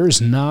 There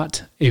is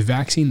not a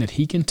vaccine that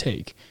he can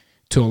take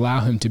to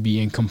allow him to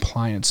be in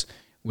compliance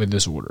with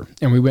this order.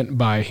 And we went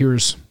by,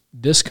 here's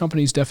this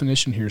company's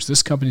definition, here's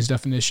this company's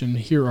definition,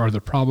 here are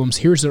the problems,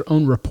 here's their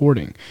own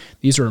reporting.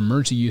 These are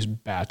emergency use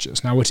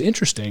batches. Now, what's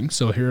interesting,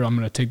 so here I'm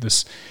going to take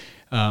this,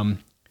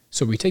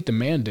 so we take the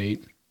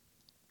mandate,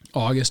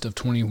 August of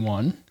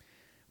 21,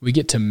 we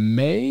get to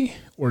May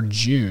or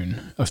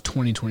June of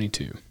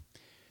 2022.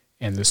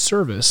 And the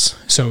service,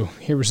 so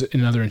here was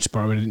another interesting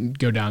part. We didn't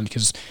go down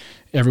because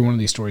every one of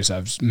these stories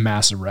has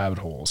massive rabbit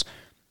holes.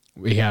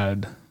 We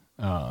had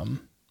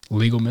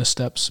legal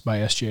missteps by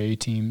SJA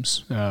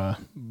teams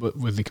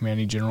with the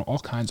commanding general, all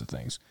kinds of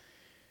things.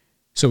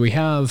 So we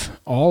have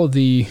all of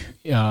the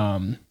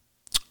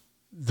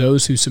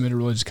those who submitted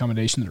religious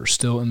accommodation that are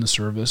still in the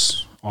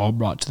service, all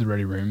brought to the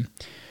ready room.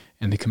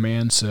 And the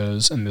command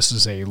says, and this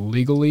is a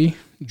legally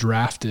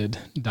drafted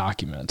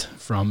document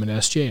from an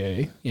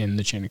SJA in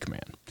the chain of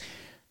command.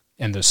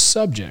 And the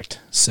subject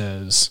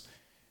says,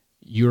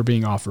 you are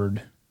being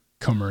offered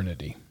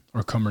Comirnaty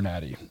or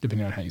Comirnaty,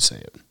 depending on how you say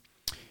it.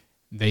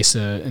 They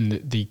said, and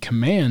the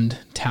command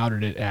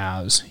touted it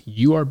as,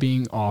 you are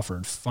being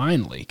offered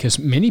finally, because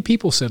many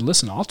people said,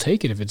 listen, I'll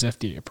take it if it's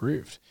FDA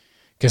approved,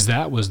 because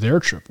that was their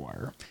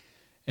tripwire.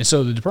 And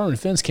so the Department of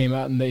Defense came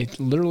out and they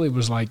literally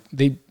was like,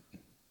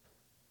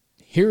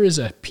 here is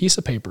a piece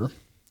of paper.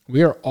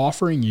 We are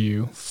offering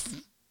you,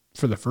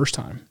 for the first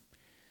time,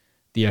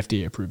 the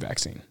FDA-approved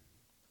vaccine.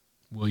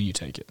 Will you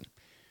take it?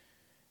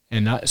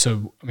 And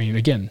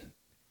again,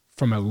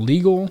 from a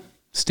legal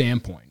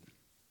standpoint,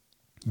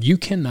 you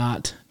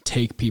cannot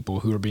take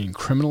people who are being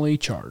criminally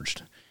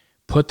charged,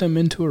 put them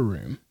into a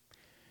room,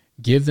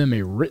 give them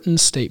a written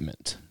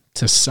statement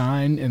to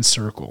sign and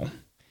circle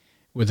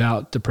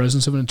without the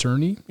presence of an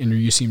attorney, and your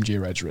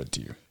UCMJ rights read to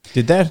you.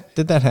 Did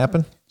that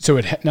happen? So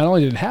not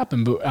only did it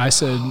happen, but I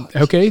said,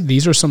 okay,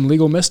 these are some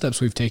legal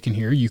missteps we've taken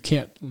here. You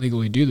can't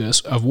legally do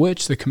this, of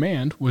which the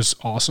command was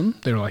awesome.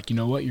 They were like, you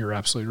know what? You're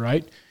absolutely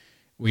right.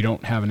 We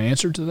don't have an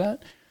answer to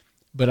that.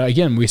 But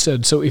again, we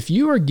said, so if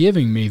you are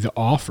giving me the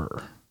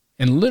offer,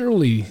 and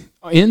literally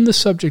in the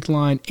subject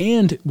line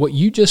and what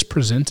you just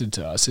presented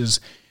to us is,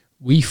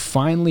 we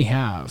finally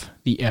have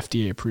the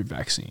FDA-approved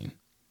vaccine.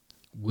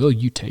 Will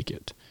you take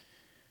it?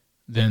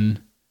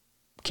 Then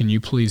can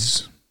you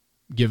please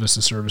give us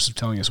the service of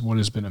telling us what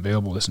has been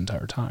available this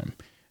entire time?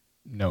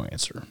 No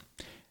answer.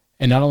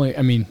 And not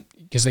only,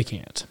 because they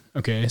can't.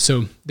 Okay,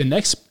 so the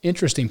next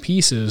interesting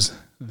piece is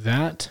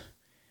that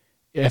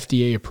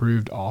FDA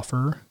approved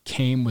offer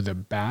came with a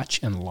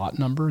batch and lot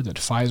number that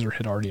Pfizer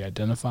had already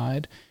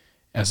identified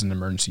as an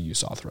emergency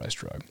use authorized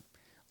drug,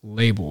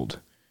 labeled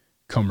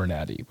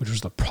Comirnaty, which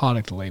was the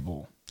product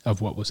label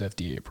of what was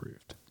FDA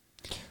approved.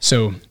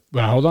 So,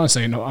 but hold on a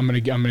second. No, I'm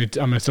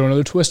gonna throw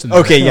another twist in there.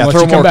 Okay, yeah,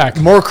 throw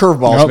more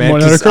curveballs,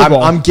 man.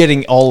 I'm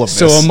getting all of this.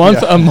 So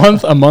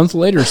a month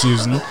later,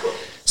 Susan.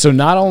 So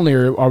not only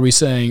are we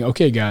saying,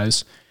 okay,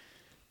 guys,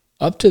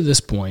 up to this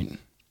point,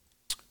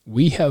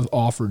 we have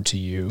offered to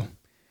you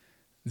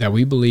that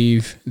we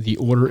believe the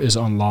order is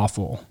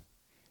unlawful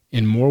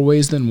in more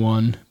ways than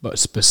one, but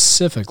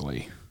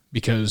specifically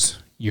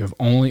because you have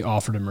only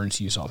offered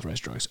emergency use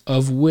authorized drugs,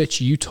 of which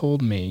you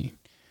told me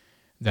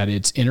that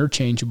it's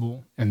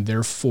interchangeable and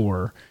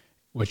therefore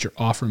what you're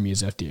offering me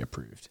is FDA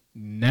approved.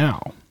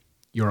 Now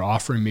you're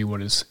offering me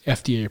what is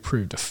FDA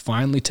approved to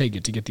finally take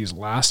it to get these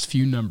last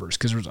few numbers,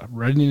 because there's a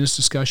readiness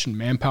discussion,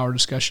 manpower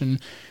discussion,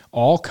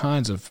 all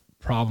kinds of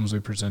problems we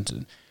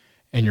presented.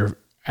 And you're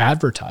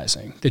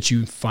advertising that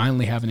you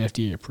finally have an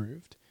FDA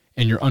approved,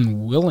 and you're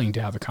unwilling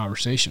to have a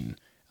conversation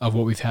of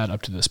what we've had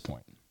up to this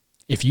point.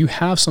 If you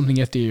have something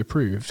FDA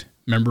approved,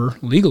 remember,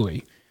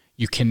 legally,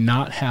 you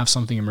cannot have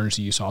something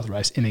emergency use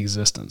authorized in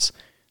existence.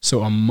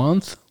 So a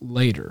month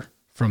later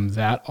from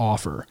that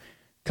offer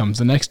comes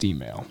the next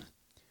email.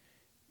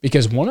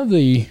 Because one of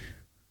the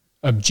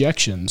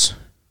objections...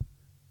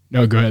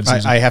 No, go ahead,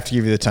 Susan. I have to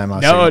give you the time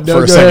out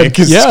for a second,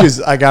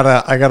 because I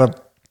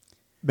gotta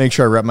make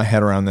sure I wrap my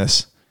head around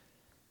this.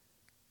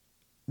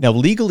 Now,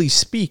 legally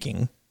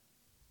speaking,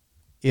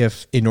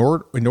 if in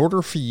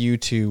order for you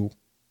to,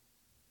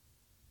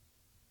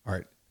 all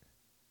right,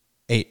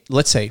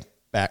 let's say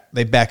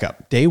they back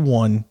up. Day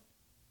one,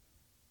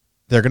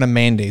 they're going to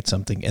mandate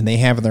something, and they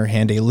have in their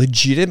hand a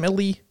legitimate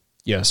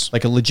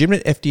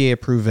FDA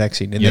approved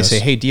vaccine, and they say,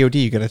 "Hey, DOD,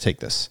 you got to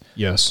take this."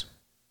 Yes,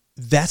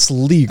 that's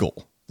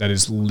legal. That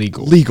is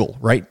legal. Legal,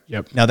 right?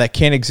 Yep. Now that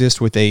can't exist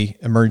with a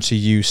emergency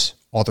use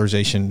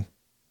authorization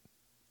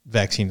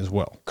vaccine as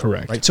well.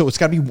 Correct. Right. So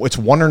it's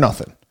one or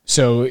nothing.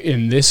 So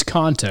in this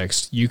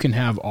context, you can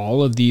have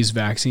all of these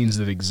vaccines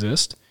that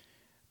exist,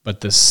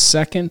 but the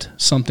second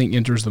something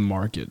enters the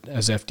market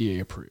as FDA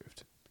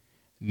approved,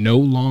 no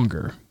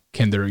longer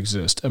can there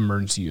exist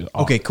emergency use.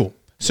 Okay, cool.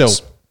 So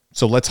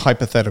let's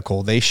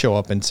hypothetical. They show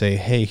up and say,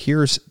 "Hey,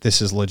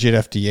 this is legit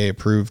FDA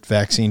approved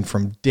vaccine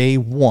from day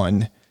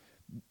one."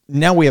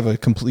 Now we have a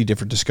completely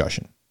different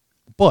discussion.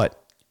 But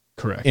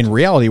correct. In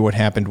reality, what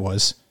happened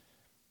was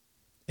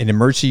an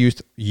emergency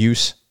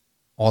use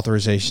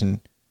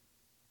authorization,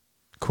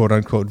 quote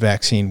unquote,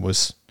 vaccine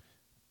was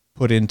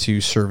put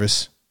into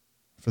service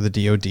for the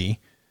DOD.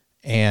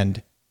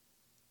 And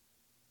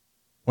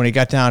when it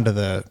got down to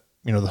the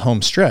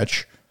home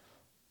stretch,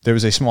 there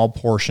was a small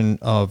portion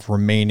of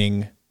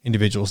remaining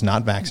individuals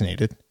not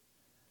vaccinated.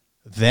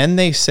 Then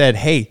they said,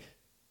 hey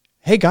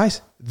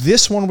guys,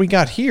 this one we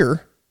got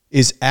here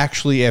is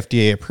actually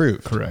FDA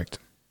approved. Correct.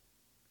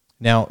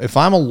 Now, if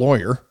I'm a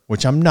lawyer,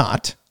 which I'm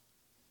not,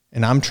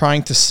 and I'm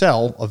trying to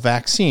sell a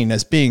vaccine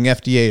as being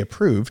FDA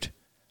approved,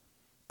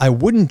 I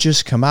wouldn't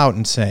just come out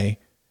and say,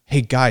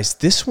 "Hey guys,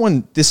 this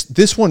one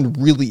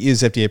really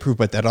is FDA approved,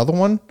 but that other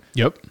one,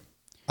 yep.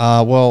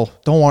 Well,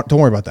 don't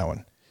worry about that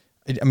one."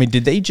 I mean,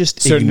 did they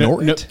just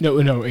ignore it?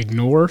 No,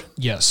 ignore.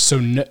 Yes. So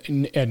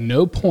at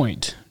no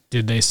point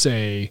did they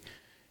say.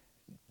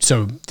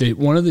 So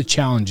one of the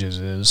challenges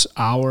is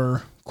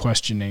our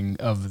questioning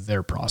of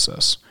their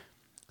process.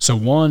 So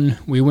one,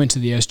 we went to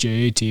the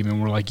SJA team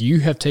and we're like,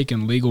 you have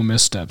taken legal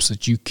missteps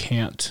that you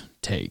can't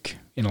take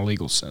in a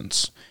legal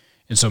sense.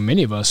 And so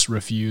many of us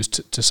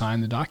refused to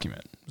sign the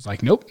document. It's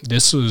like, nope,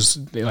 this was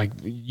like,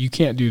 you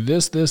can't do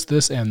this,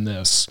 and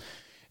this,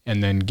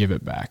 and then give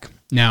it back.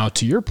 Now,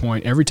 to your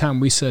point, every time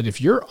we said, if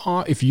you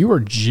are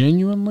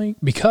genuinely,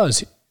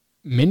 because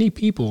many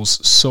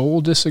people's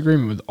sole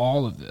disagreement with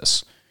all of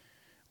this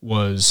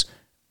was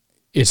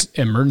it's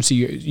emergency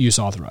use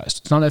authorized.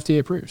 It's not FDA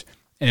approved.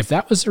 And if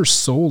that was their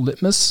sole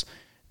litmus,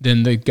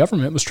 then the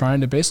government was trying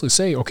to basically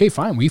say, okay,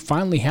 fine, we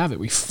finally have it.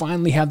 We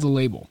finally have the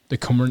label, the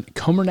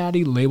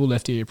Comirnaty labeled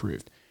FDA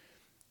approved.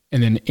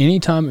 And then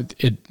anytime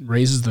it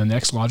raises the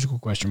next logical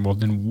question, well,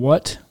 then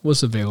what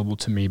was available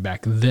to me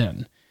back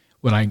then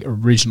when I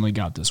originally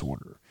got this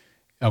order,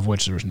 of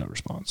which there was no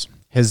response?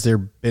 Has there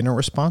been a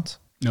response?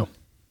 No.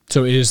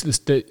 So it is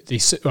this.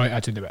 I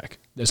take it back.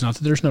 It's not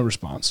that there's no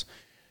response.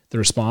 The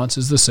response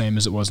is the same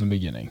as it was in the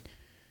beginning.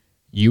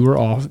 You were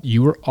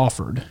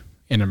offered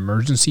an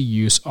emergency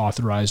use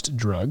authorized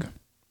drug.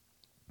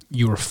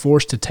 You were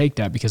forced to take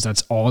that because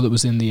that's all that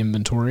was in the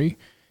inventory,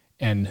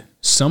 and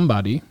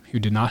somebody who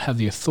did not have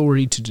the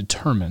authority to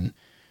determine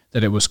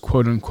that it was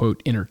quote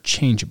unquote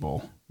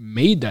interchangeable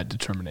made that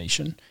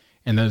determination,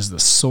 and that is the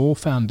sole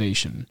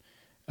foundation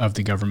of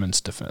the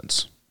government's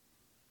defense,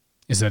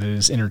 is that it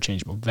is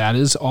interchangeable. That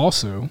is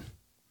also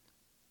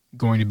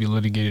going to be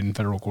litigated in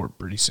federal court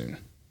pretty soon.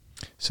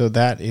 So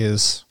that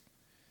is,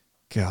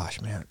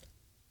 gosh, man.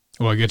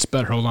 Well, it gets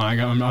better. Hold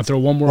on. I'll throw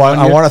one more on.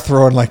 I want to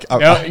throw in like...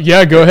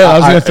 yeah, go ahead. I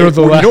was going to throw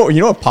the last... You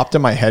know what popped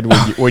in my head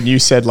when you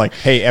said like,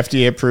 hey,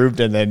 FDA approved,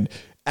 and then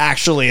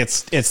Actually,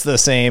 it's the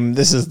same.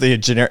 This is the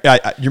generic.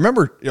 You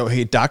remember,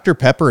 hey, Dr.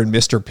 Pepper and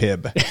Mr.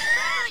 Pibb.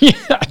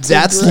 Yeah,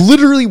 that's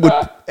literally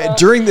what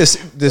during this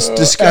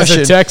discussion. As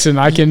a Texan,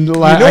 I can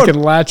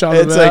latch on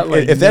to that.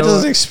 Like, if that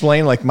doesn't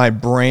explain like my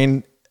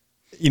brain,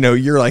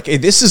 you're like, hey,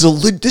 this is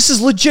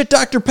legit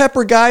Dr.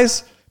 Pepper,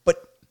 guys. But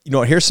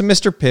here's some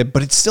Mr. Pibb,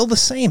 but it's still the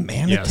same,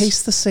 man. Yes. It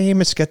tastes the same.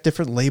 It's got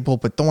different label,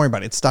 but don't worry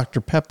about it. It's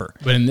Dr. Pepper.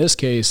 But in this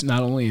case,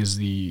 not only is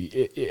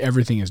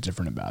everything is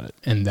different about it,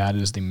 and that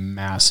is the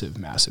massive,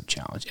 massive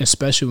challenge.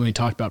 Especially when we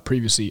talked about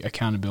previously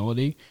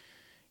accountability.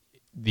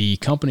 The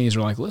companies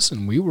are like,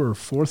 listen, we were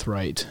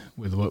forthright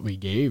with what we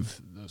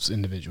gave those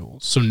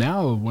individuals. So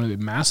now one of the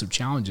massive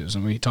challenges,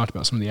 and we talked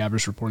about some of the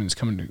adverse reporting that's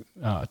coming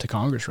to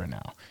Congress right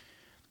now,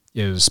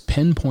 is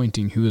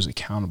pinpointing who is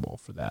accountable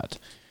for that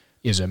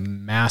is a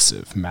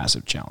massive,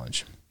 massive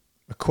challenge.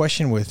 A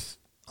question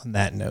on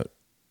that note,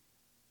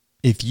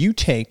 if you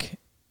take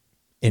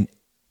an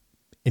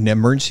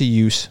emergency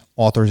use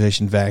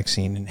authorization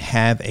vaccine and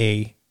have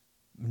a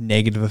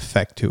negative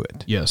effect to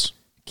it, yes,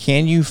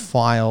 can you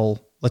file?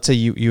 Let's say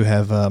you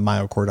have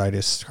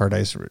myocarditis,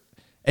 carditis,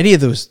 any of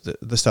those,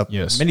 the stuff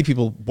yes. many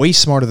people way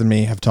smarter than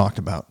me have talked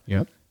about.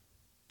 Yep.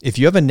 If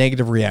you have a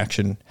negative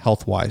reaction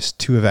health-wise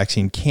to a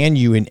vaccine, can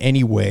you in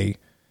any way,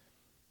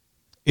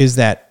 is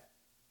that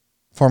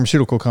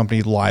pharmaceutical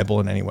company liable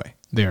in any way?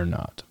 They are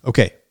not.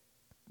 Okay.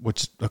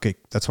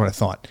 That's what I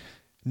thought.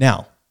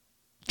 Now,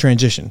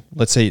 transition.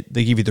 Let's say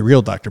they give you the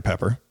real Dr.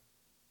 Pepper.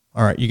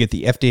 All right, you get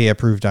the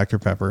FDA-approved Dr.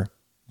 Pepper.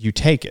 You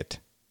take it.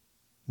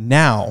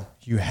 Now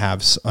you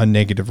have a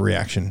negative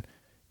reaction.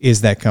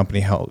 Is that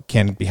company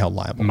can it be held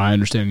liable? My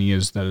understanding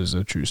is that is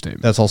a true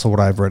statement. That's also what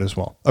I've read as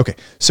well. Okay,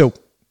 so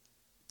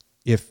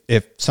if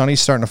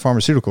Sonny's starting a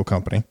pharmaceutical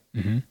company,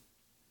 mm-hmm.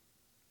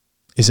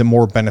 is it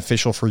more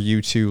beneficial for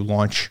you to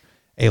launch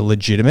a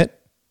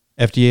legitimate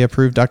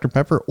FDA-approved Dr.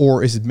 Pepper,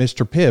 or is it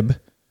Mr. Pibb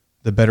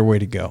the better way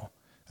to go?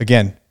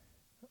 Again,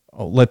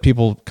 I'll let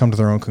people come to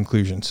their own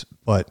conclusions,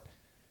 but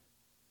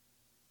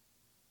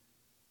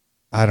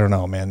I don't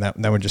know, man. That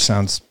one just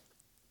sounds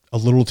a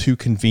little too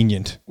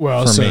convenient.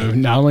 Well, for so me.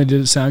 Not only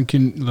did it sound a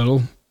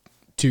little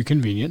too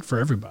convenient for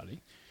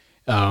everybody,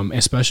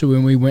 especially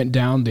when we went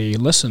down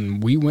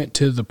we went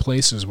to the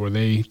places where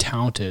they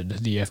touted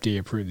the FDA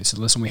approved. They said,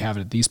 listen, we have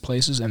it at these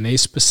places. And they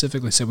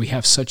specifically said, we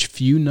have such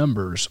few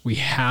numbers, we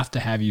have to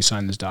have you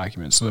sign this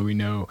document so that we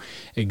know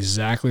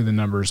exactly the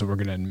numbers that we're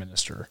going to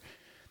administer.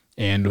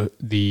 And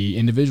the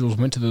individuals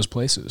went to those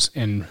places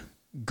and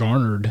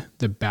garnered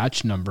the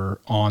batch number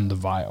on the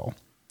vial.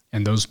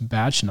 And those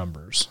batch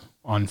numbers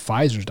on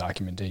Pfizer's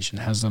documentation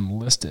has them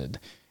listed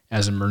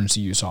as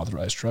emergency use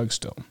authorized drugs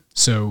still.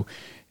 So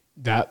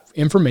that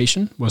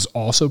information was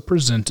also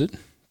presented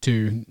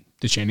to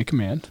the chain of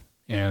command.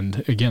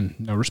 And again,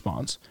 no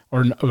response.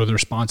 Or the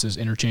response is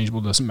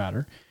interchangeable, doesn't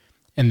matter.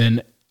 And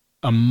then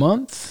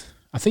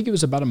I think it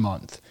was about a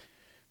month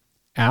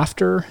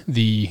after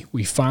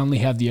we finally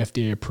had the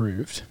FDA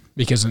approved,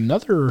 because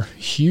another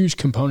huge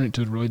component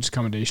to the religious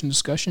accommodation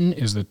discussion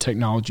is the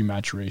technology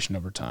maturation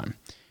over time,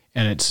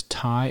 and its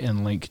tie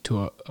and link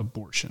to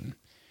abortion.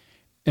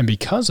 And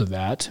because of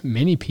that,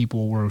 many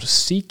people were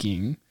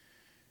seeking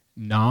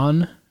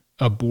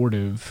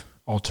non-abortive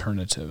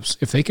alternatives.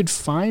 If they could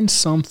find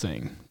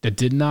something that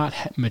did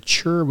not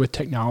mature with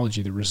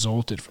technology that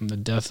resulted from the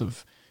death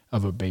of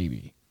a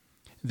baby,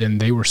 then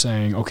they were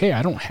saying, okay,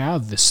 I don't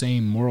have the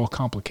same moral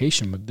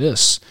complication with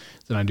this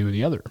than I do with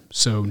the other.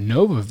 So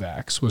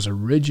Novavax was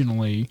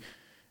originally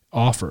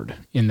offered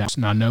in that.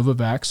 Now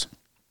Novavax,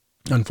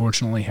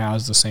 unfortunately,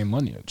 has the same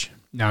lineage.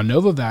 Now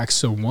Novavax,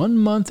 so 1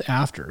 month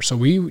after,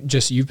 so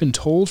you've been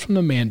told from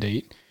the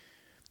mandate,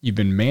 you've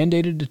been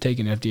mandated to take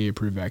an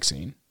FDA-approved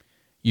vaccine.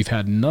 You've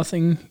had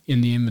nothing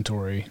in the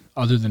inventory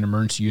other than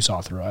emergency use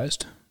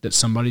authorized that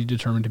somebody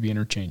determined to be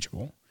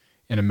interchangeable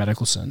in a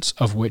medical sense,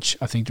 of which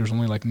I think there's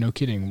only, like, no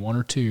kidding, one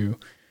or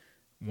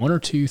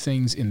two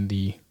things in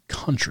the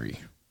country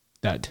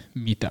that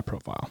meet that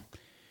profile.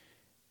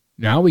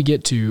 Now we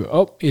get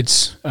to,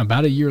 it's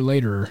about a year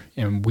later,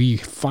 and we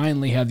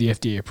finally have the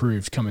FDA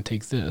approved, come and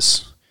take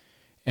this.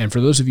 And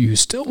for those of you who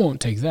still won't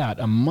take that,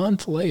 a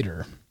month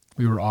later,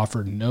 we were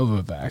offered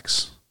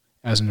Novavax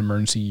as an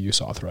emergency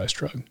use authorized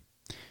drug.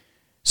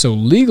 So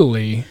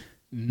legally,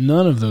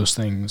 none of those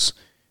things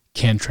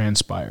can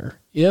transpire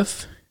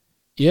if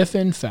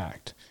in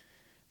fact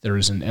there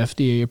is an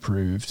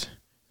FDA-approved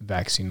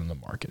vaccine on the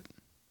market.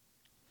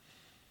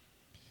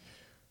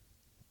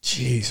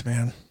 Jeez,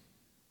 man.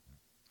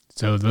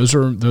 So those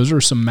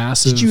are some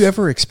massive. Did you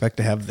ever expect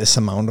to have this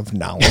amount of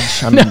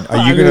knowledge? I mean,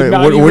 are you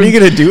gonna? What are you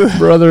gonna do,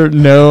 brother?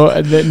 No.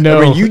 I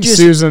mean, you just,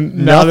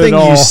 Susan. Not nothing at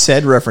all. you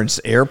said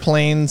referenced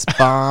airplanes,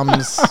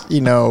 bombs.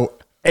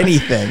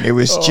 Anything. It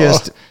was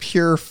just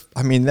pure.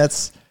 I mean,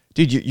 that's,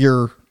 dude.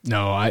 You're.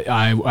 No,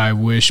 I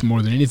wish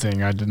more than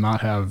anything I did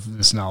not have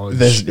this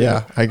knowledge.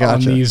 I got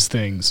on these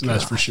things.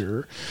 That's for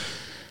sure.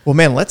 Well,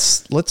 man,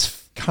 let's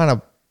kind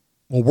of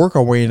we'll work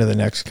our way into the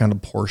next kind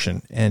of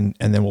portion, and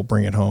then we'll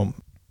bring it home.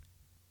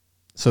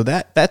 So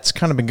that's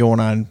kind of been going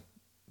on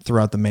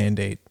throughout the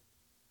mandate.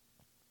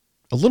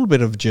 a little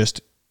bit of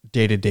just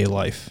day-to-day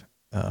life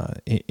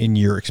in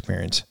your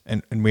experience.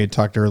 And we had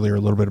talked earlier a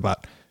little bit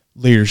about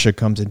leadership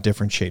comes in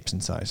different shapes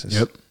and sizes.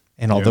 Yep.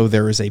 And although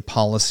there is a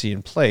policy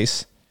in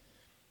place,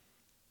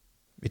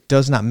 it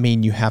does not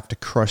mean you have to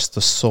crush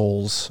the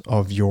souls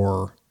of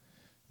your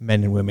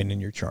men and women in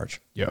your charge.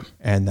 Yeah.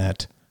 And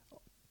that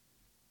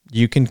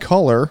you can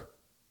color,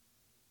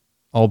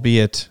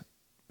 albeit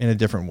in a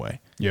different way.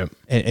 Yeah.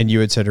 And you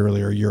had said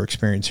earlier, your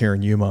experience here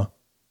in Yuma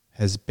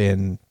has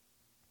been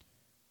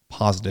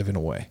positive in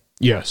a way.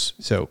 Yes.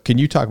 So can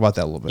you talk about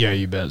that a little bit? Yeah,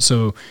 you bet.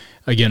 So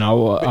again,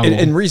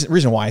 and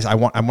reason why is I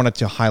wanted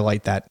to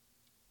highlight that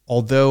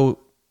although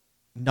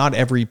not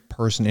every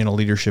person in a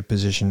leadership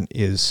position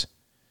is,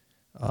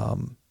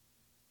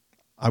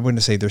 I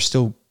wouldn't say there's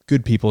still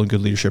good people in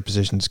good leadership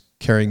positions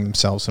carrying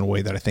themselves in a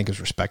way that I think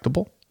is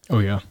respectable. Oh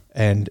yeah.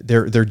 And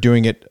they're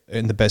doing it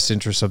in the best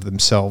interest of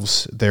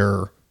themselves.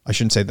 I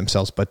shouldn't say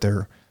themselves, but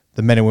they're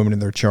the men and women in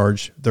their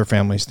charge, their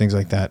families, things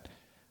like that.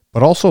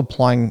 But also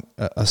applying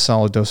a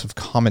solid dose of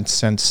common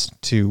sense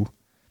to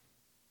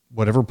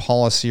whatever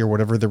policy or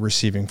whatever they're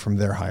receiving from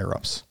their higher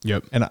ups.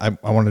 Yep. And I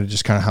wanted to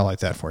just kind of highlight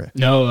that for you.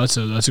 No, that's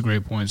a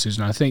great point,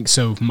 Susan. I think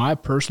so. My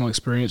personal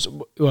experience,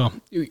 well,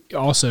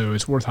 also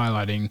it's worth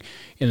highlighting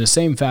in the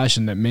same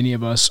fashion that many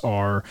of us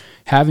are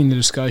having the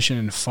discussion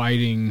and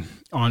fighting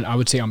on, I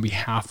would say on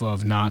behalf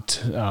of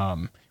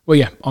on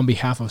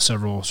behalf of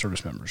several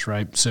service members,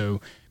 right?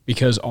 So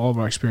because all of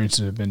our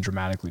experiences have been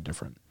dramatically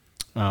different.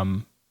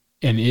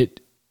 And it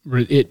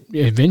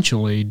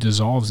eventually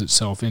dissolves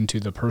itself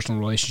into the personal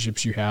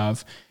relationships you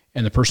have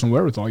and the personal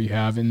wherewithal you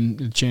have in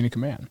the chain of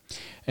command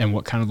and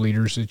what kind of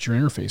leaders that you're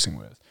interfacing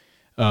with.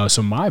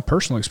 So my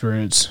personal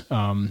experience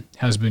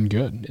has been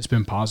good. It's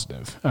been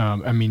positive.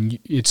 I mean,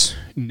 it's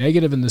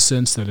negative in the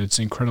sense that it's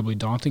incredibly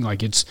daunting.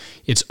 Like it's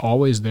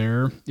always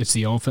there. It's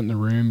the elephant in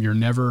the room.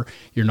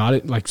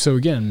 So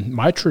again,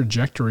 my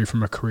trajectory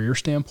from a career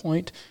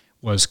standpoint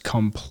was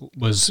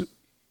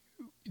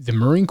the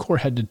Marine Corps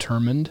had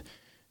determined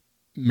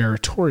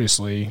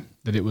meritoriously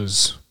that it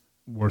was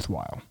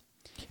worthwhile.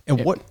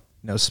 And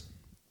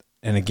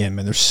again,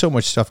 man, there's so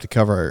much stuff to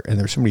cover and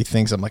there's so many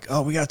things I'm like,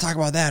 oh, we got to talk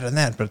about that and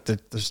that,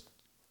 but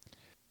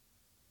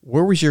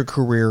where was your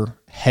career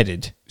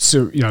headed?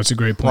 So, it's a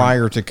great point.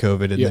 Prior to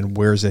COVID, and then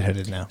where's it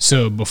headed now?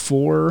 So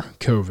before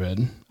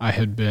COVID, I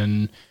had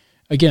been,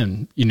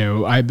 again,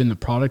 I had been the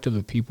product of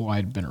the people I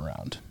had been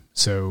around.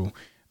 So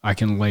I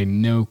can lay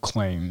no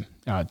claim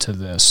to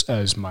this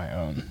as my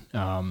own,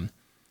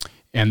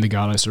 and the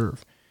God I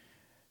serve.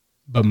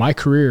 But my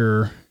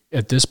career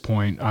at this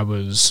point, I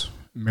was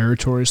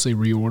meritoriously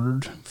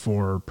reordered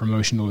for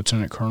promotion to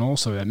lieutenant colonel.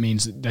 So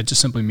that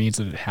just simply means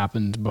that it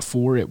happened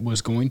before it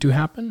was going to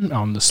happen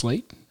on the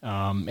slate.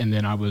 And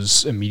then I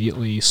was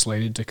immediately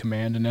slated to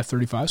command an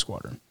F-35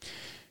 squadron.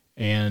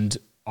 And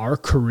our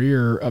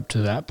career up to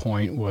that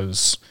point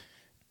was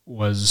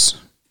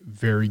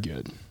very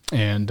good.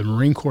 And the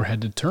Marine Corps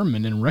had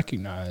determined and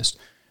recognized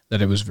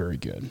that it was very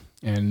good.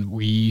 And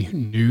we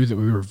knew that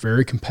we were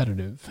very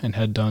competitive and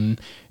had done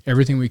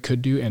everything we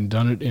could do and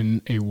done it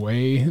in a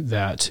way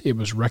that it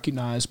was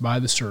recognized by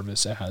the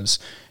service as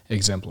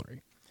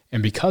exemplary.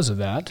 And because of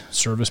that,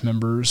 service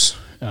members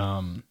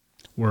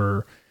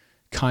were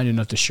kind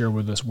enough to share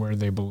with us where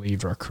they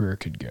believed our career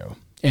could go.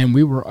 And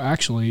we were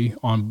actually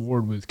on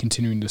board with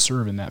continuing to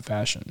serve in that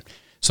fashion.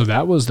 So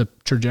that was the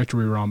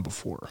trajectory we were on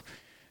before.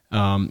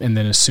 And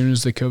then as soon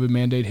as the COVID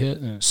mandate hit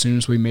and as soon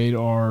as we made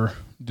our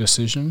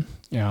decision,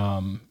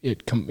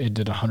 it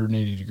did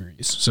 180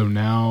 degrees. So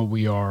now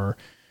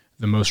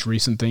the most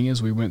recent thing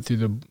is we went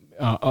through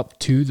up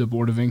to the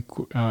Board of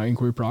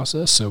Inquiry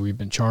process. So we've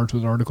been charged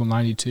with Article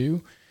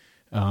 92.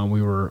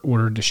 We were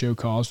ordered to show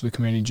cause for the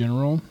commanding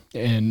general,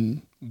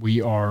 and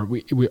we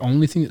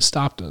only thing that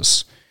stopped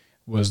us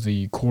was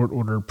the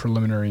court-ordered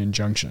preliminary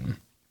injunction.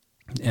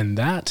 And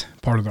that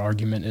part of the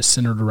argument is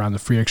centered around the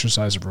free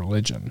exercise of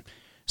religion.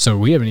 So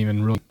we haven't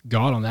even really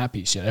got on that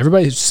piece yet.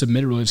 Everybody who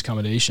submitted religious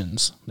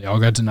accommodations, they all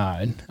got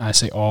denied. I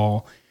say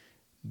all.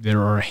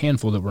 There are a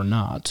handful that were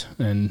not.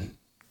 And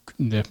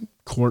the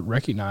court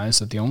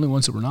recognized that the only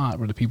ones that were not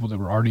were the people that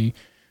were already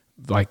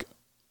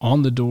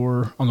on the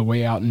door, on the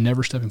way out, and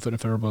never stepping foot in a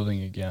federal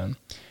building again.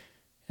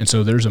 And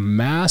so there's a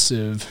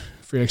massive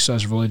free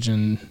exercise of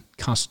religion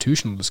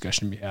constitutional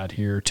discussion to be had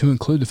here, to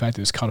include the fact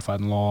that it's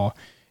codified in law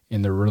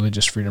in the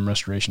Religious Freedom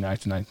Restoration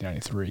Act of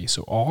 1993.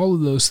 So all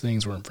of those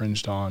things were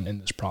infringed on in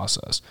this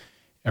process.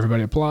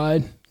 Everybody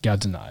applied,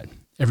 got denied.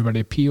 Everybody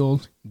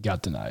appealed,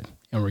 got denied,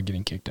 and we're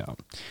getting kicked out.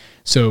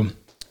 So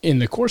in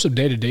the course of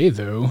day-to-day,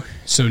 though,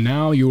 so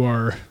now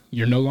you're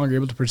no longer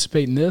able to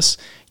participate in this.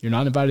 You're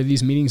not invited to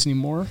these meetings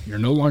anymore. You're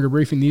no longer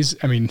briefing these.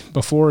 I mean,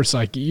 before it's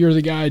like you're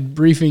the guy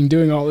briefing,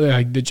 doing all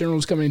the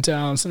general's coming in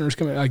town, senator's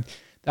coming.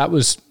 That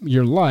was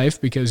your life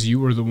because you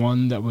were the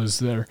one that was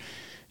there,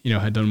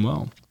 had done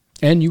well.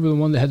 And you were the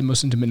one that had the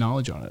most intimate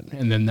knowledge on it.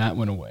 And then that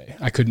went away.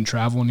 I couldn't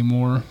travel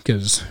anymore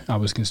because I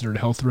was considered a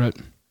health threat.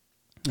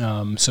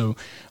 So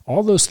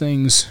all those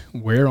things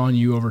wear on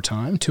you over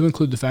time, to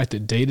include the fact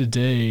that day to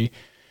day,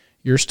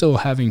 you're still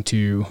having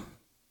to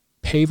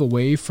pave a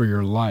way for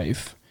your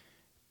life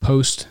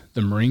post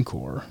the Marine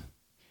Corps,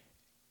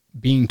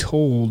 being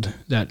told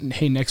that,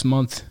 hey, next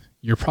month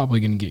you're probably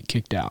going to get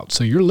kicked out.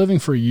 So you're living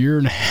for a year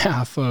and a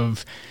half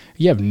of,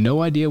 you have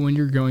no idea when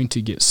you're going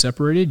to get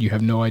separated. You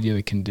have no idea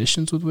the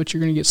conditions with which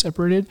you're going to get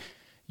separated.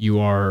 You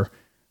are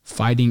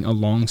fighting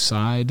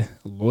alongside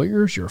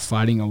lawyers, you're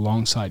fighting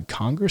alongside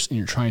Congress, and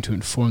you're trying to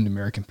inform the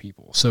American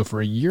people. So for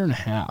a year and a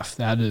half,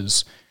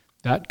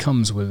 that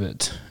comes with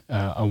it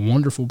a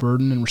wonderful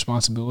burden and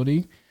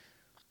responsibility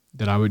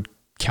that I would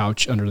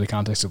couch under the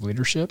context of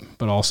leadership,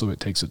 but also it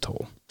takes a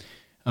toll.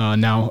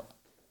 Now,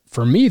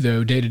 for me,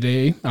 though, day to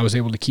day, I was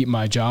able to keep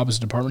my job as a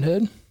department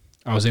head.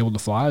 I was able to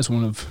fly as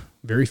one of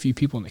very few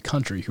people in the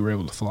country who were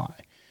able to fly.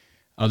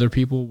 Other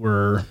people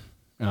were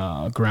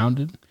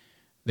grounded.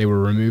 They were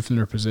removed from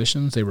their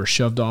positions. They were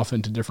shoved off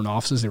into different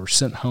offices. They were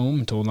sent home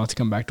and told not to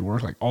come back to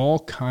work. Like, all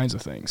kinds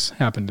of things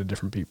happened to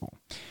different people.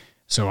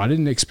 So I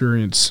didn't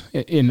experience,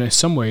 in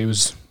some way, it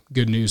was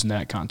good news in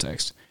that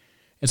context.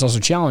 It's also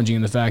challenging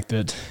in the fact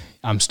that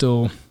I'm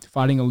still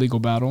fighting a legal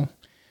battle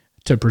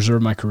to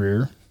preserve my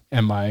career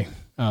and my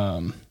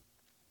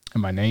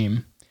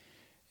name,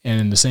 and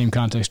in the same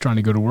context, trying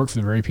to go to work for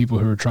the very people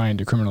who are trying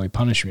to criminally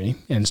punish me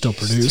and still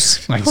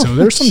produce. Like, so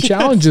there's some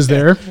challenges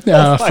there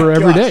for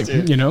every day,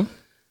 dude. You know?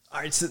 All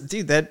right, so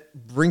dude, that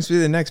brings me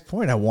to the next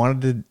point.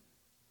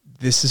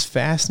 This is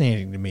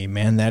fascinating to me,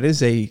 man. That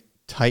is a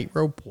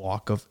tightrope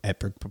walk of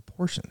epic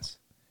proportions.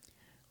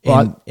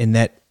 Well, in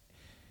that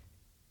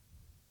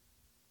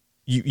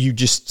you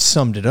just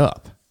summed it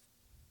up,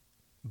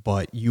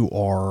 but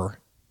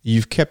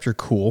you've kept your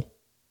cool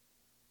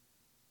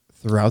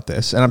throughout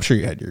this, and I'm sure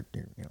you had your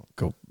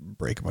go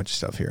break a bunch of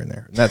stuff here and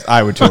there. That's,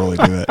 I would totally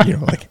do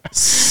that, like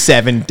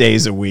 7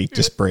 days a week,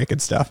 just breaking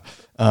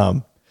stuff.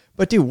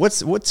 But dude,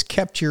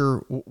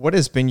 what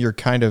has been your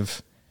kind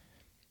of,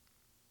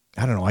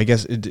 I don't know, I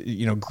guess,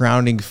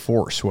 grounding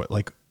force? What,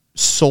 like,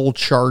 soul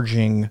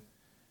charging,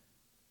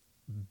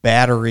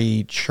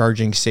 battery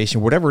charging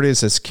station, whatever it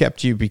is that's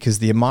kept you, because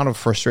the amount of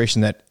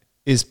frustration that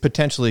is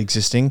potentially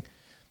existing,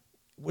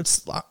 what's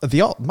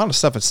the amount of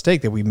stuff at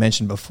stake that we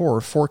mentioned before,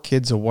 4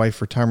 kids, a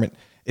wife, retirement.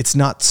 It's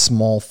not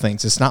small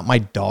things. It's not my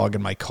dog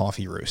and my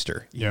coffee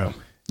roaster. Yeah.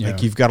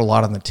 Like, you've got a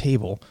lot on the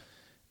table,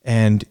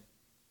 and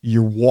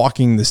you're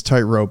walking this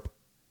tightrope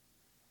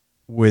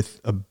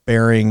with a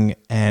bearing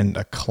and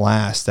a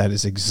class that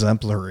is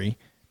exemplary,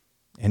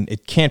 and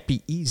it can't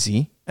be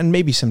easy. And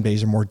maybe some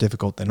days are more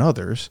difficult than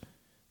others,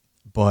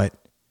 but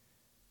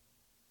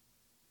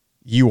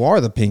you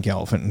are the pink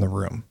elephant in the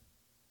room.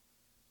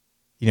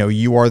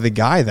 You are the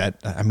guy that,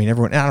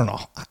 everyone, I don't know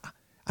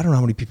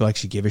how many people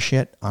actually give a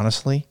shit,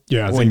 honestly.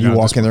 Yeah. When you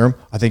walk in the room,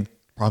 I think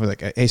probably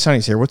like, hey,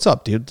 Sonny's here. What's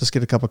up, dude? Let's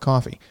get a cup of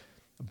coffee.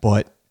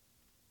 But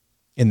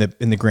in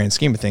the grand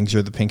scheme of things,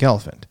 you're the pink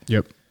elephant.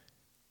 Yep.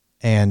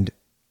 And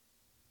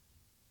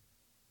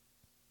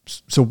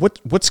so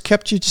what's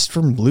kept you just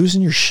from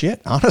losing your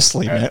shit?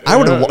 Honestly, man, I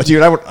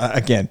would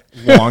again,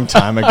 long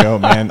time ago,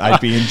 man,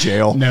 I'd be in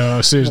jail.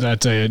 No, Susan, I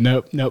tell you,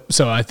 nope.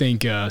 So I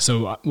think,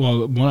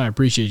 one, I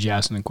appreciate you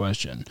asking the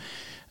question,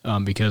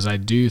 because I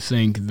do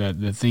think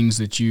that the things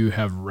that you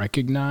have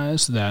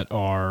recognized that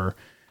are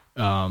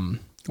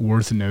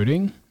worth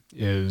noting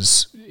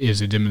is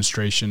a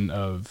demonstration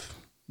of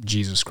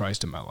Jesus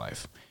Christ in my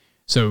life.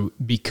 So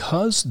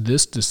because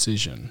this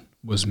decision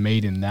was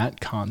made in that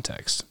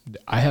context,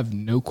 I have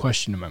no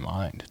question in my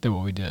mind that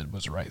what we did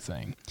was the right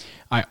thing.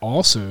 I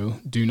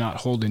also do not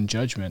hold in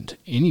judgment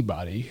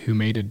anybody who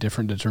made a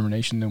different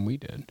determination than we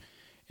did.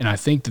 And I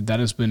think that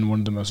has been one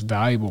of the most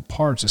valuable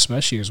parts,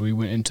 especially as we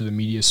went into the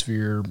media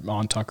sphere,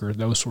 on Tucker,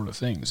 those sort of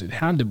things.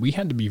 We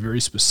had to be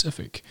very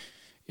specific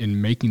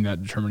in making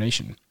that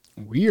determination.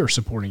 We are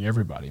supporting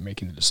everybody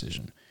making the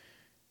decision.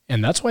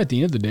 And that's why at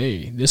the end of the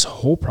day, this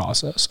whole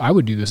process, I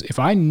would do this if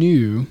I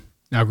knew.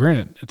 Now,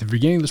 granted, at the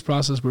beginning of this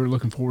process, we were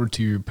looking forward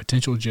to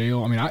potential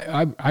jail.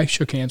 I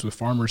shook hands with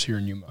farmers here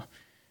in Yuma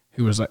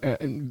who was like,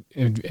 in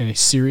a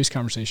serious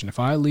conversation, if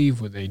I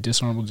leave with a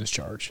dishonorable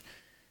discharge,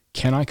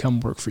 can I come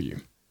work for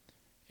you?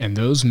 And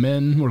those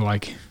men were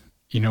like,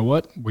 you know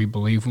what? We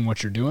believe in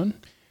what you're doing,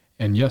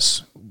 and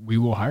yes, we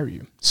will hire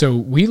you. So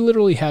we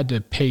literally had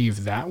to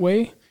pave that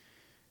way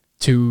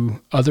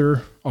to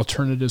other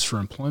alternatives for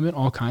employment,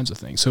 all kinds of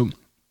things. So,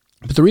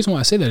 but the reason why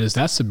I say that is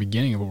that's the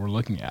beginning of what we're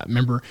looking at.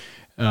 Remember,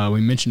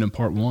 we mentioned in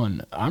part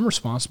 1, I'm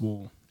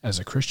responsible as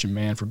a Christian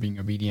man for being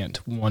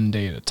obedient one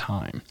day at a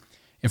time.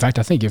 In fact,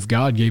 I think if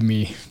God gave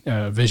me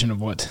a vision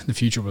of what the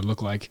future would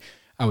look like,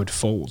 I would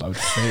fold, I would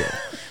fail.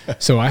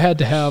 So I had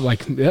to have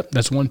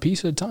that's one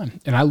piece at a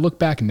time. And I look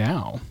back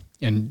now,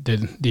 and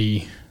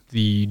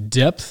the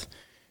depth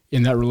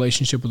in that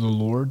relationship with the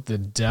Lord, the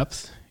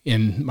depth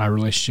in my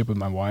relationship with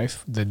my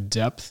wife, the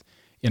depth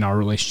in our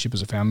relationship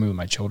as a family with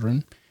my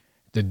children,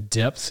 the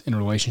depth in a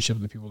relationship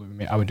with the people that we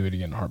made, I would do it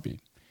again in a heartbeat.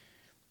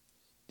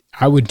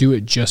 I would do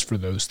it just for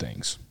those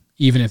things,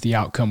 even if the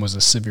outcome was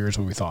as severe as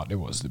what we thought it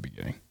was at the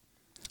beginning.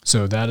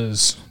 So that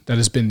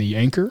has been the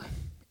anchor.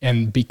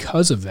 And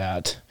because of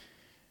that,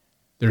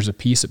 there's a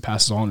peace that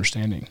passes all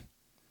understanding.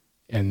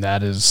 And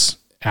that is,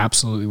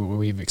 absolutely what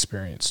we've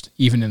experienced,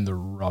 even in the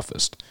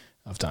roughest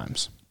of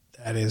times.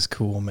 That is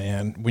cool,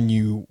 man. When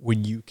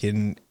you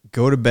can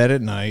go to bed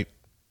at night,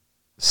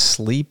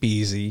 sleep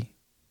easy,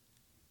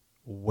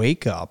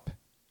 wake up,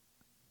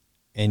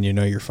 and you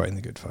know you're fighting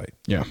the good fight.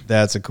 Yeah.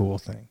 That's a cool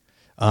thing.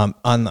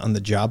 On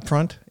the job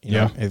front, you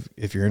know,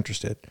 if you're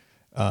interested,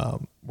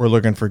 we're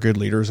looking for good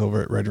leaders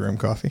over at Red Room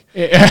Coffee.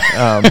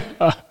 Happy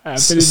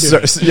to do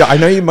it. Yeah, I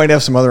know you might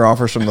have some other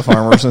offers from the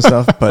farmers and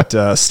stuff,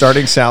 but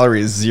starting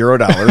salary is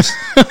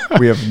 $0.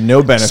 We have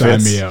no benefits.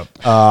 Sign me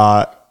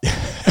up.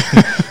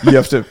 You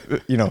have to,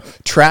 you know,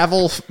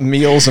 travel,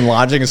 meals, and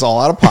lodging is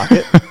all out of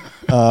pocket.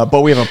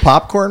 But we have a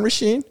popcorn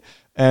machine.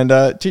 And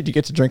dude, you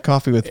get to drink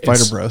coffee with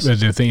Fighter Bros.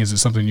 The thing is,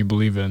 it's something you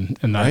believe in,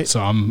 and that, right?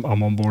 So I'm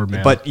on board,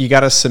 man. But you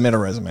got to submit a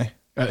resume.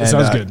 That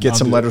sounds good. Get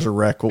some letters of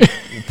rec. We'll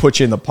put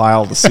you in the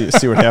pile to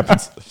see what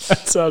happens.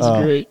 That sounds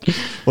great.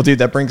 Well, dude,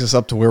 that brings us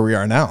up to where we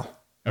are now.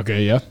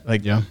 Okay,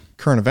 yeah.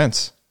 Current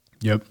events.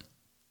 Yep.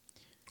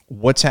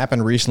 What's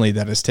happened recently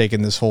that has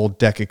taken this whole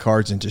deck of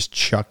cards and just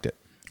chucked it?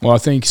 Well, I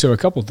think so. A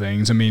couple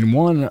things. I mean,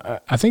 one,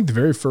 I think the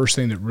very first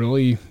thing that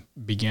really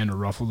began to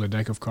ruffle the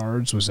deck of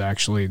cards was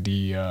actually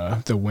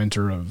the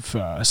winter of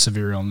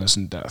severe illness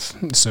and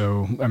death.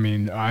 So, I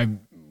mean, I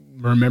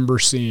remember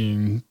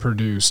seeing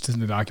produced in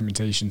the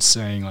documentation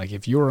saying, like,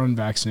 if you're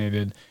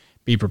unvaccinated,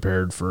 be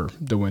prepared for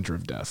the winter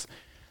of death.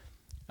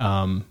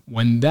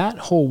 When that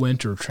whole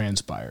winter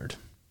transpired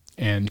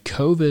and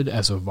COVID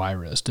as a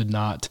virus did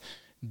not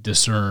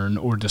discern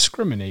or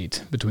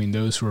discriminate between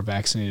those who were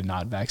vaccinated and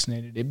not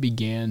vaccinated, it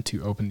began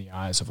to open the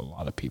eyes of a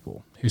lot of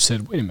people who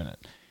said, wait a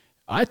minute,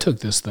 I took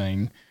this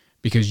thing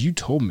because you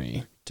told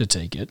me to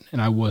take it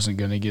and I wasn't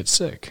going to get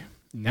sick.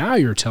 Now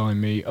you're telling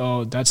me,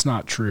 oh, that's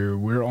not true.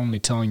 We're only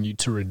telling you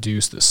to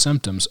reduce the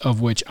symptoms, of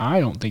which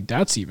I don't think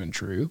that's even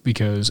true,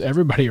 because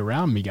everybody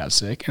around me got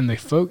sick, and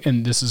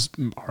and this is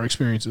our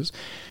experiences,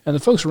 and the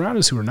folks around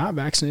us who were not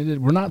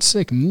vaccinated were not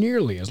sick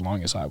nearly as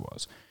long as I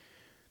was.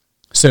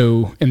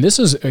 So, and this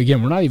is,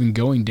 again, we're not even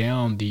going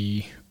down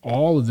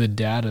all of the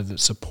data that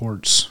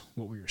supports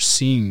what we are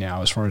seeing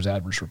now as far as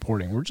adverse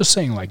reporting. We're just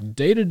saying, like,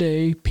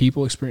 day-to-day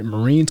people experience,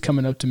 Marines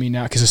coming up to me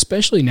now, because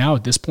especially now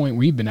at this point,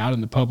 we've been out in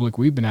the public,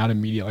 we've been out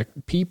in media, like,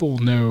 people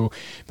know,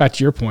 back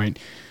to your point,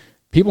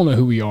 people know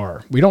who we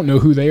are. We don't know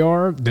who they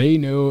are. They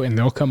know, and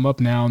they'll come up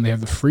now, and they have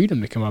the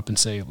freedom to come up and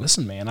say,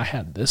 listen, man, I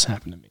had this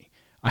happen to me.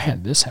 I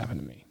had this happen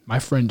to me. My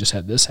friend just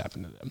had this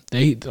happen to them.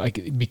 They,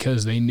 like,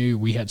 because they knew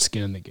we had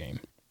skin in the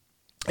game.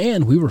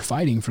 And we were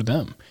fighting for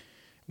them.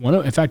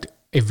 In fact,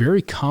 a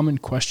very common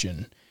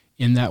question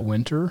in that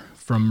winter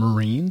from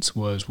Marines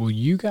was, will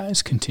you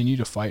guys continue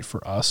to fight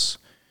for us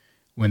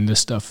when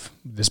this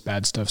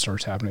bad stuff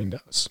starts happening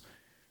to us?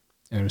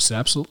 And it was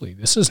absolutely.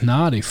 This is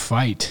not a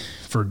fight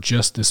for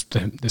just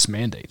this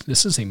mandate.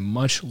 This is a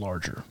much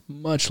larger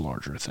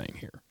thing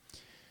here.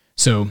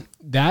 So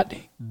that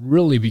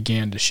really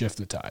began to shift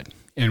the tide.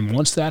 And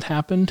once that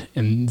happened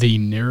and the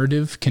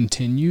narrative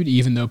continued,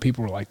 even though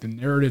people were like, the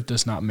narrative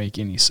does not make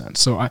any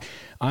sense. So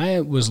I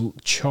was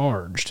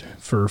charged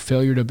for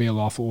failure to obey a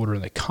lawful order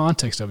in the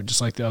context of it, just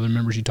like the other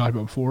members you talked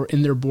about before,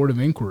 in their board of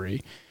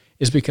inquiry,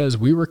 is because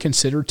we were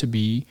considered to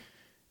be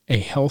a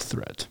health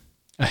threat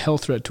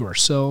to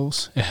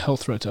ourselves, a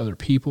health threat to other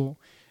people,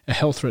 a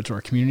health threat to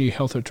our community, a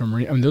health threat to our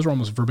Marine. I mean, those are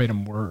almost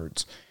verbatim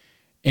words.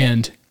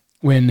 And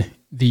when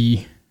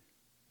the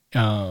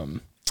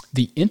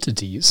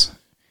entities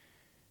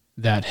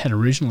that had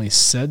originally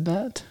said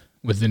that,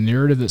 with the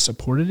narrative that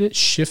supported it,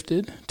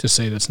 shifted to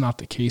say that's not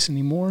the case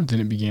anymore, then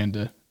it began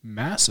to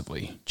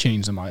massively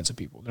change the minds of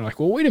people. They're like,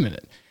 well, wait a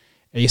minute.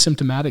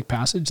 Asymptomatic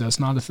passage, that's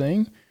not a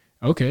thing?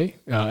 Okay.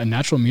 A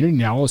natural immunity,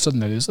 now all of a sudden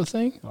that is a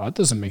thing? Oh, that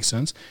doesn't make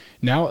sense.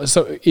 Now,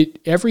 so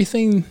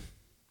everything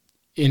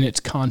in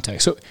its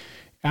context. So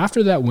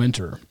after that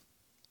winter,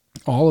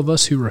 all of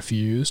us who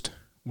refused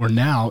were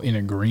now in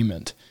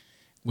agreement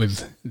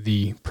with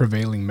the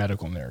prevailing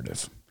medical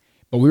narrative.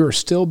 But we were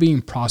still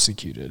being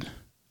prosecuted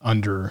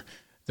under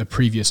the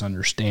previous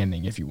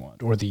understanding, if you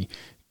want, or the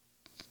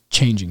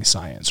changing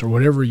science, or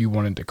whatever you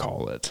wanted to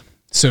call it.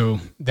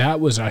 So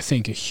that was, I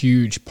think, a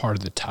huge part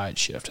of the tide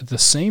shift. At the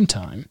same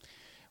time,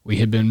 we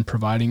had been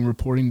providing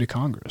reporting to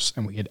Congress,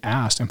 and we had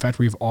asked, in fact,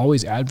 we've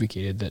always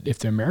advocated that if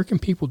the American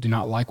people do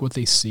not like what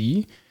they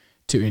see,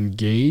 to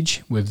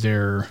engage with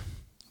their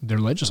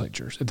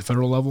legislatures at the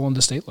federal level and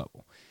the state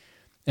level.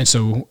 And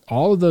so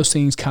all of those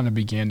things kind of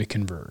began to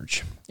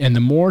converge. And the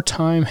more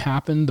time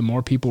happened, the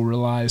more people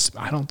realized,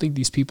 I don't think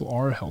these people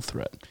are a health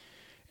threat.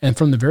 And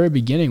from the very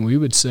beginning, we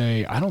would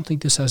say, I don't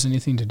think this has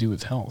anything to do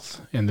with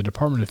health. And the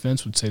Department of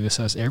Defense would say this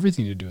has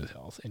everything to do with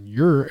health. And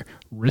you're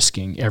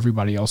risking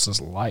everybody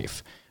else's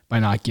life by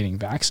not getting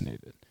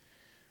vaccinated.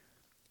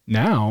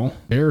 Now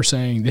they're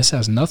saying this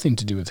has nothing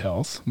to do with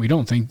health. We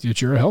don't think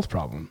that you're a health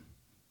problem.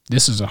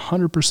 This is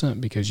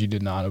 100% because you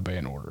did not obey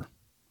an order.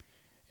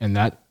 And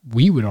that,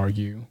 we would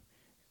argue,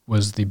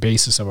 was the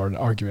basis of our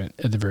argument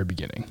at the very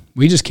beginning.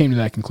 We just came to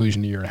that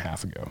conclusion a year and a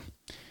half ago.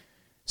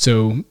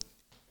 So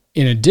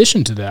in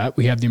addition to that,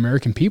 we have the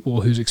American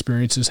people whose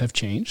experiences have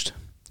changed,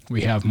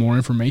 We have more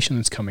information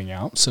that's coming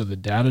out, so the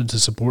data to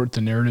support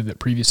the narrative that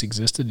previously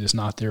existed is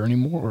not there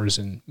anymore or is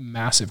in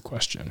massive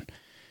question.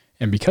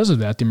 And because of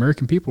that, the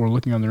American people are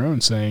looking on their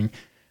own saying,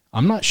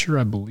 I'm not sure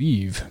I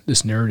believe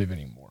this narrative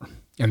anymore.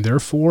 And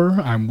therefore,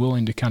 I'm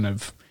willing to kind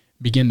of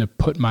begin to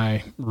put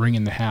my ring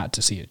in the hat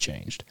to see it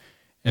changed.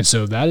 And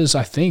so that is,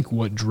 I think,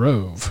 what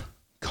drove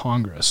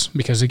Congress.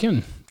 Because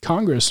again,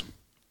 Congress,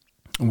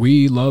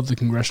 we love the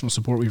congressional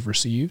support we've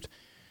received,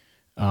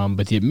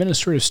 but the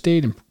administrative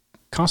state and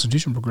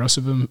constitutional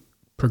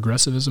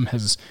progressivism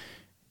has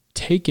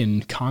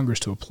taken Congress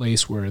to a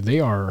place where they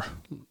are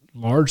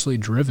largely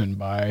driven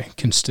by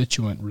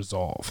constituent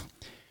resolve.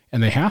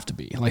 And they have to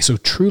be. Like, so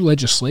true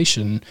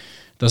legislation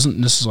doesn't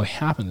necessarily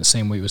happen the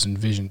same way it was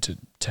envisioned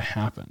to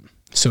happen.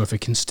 So if a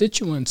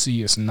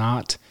constituency is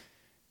not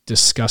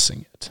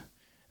discussing it,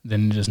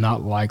 then it is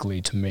not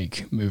likely to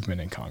make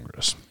movement in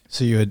Congress.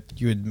 So you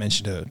had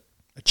mentioned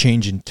a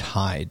change in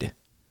tide.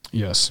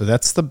 Yes. So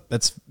that's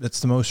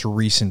the most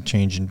recent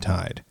change in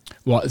tide.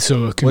 Well,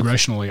 so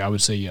congressionally, I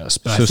would say yes,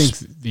 but I think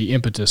the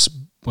impetus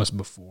was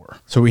before.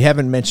 So we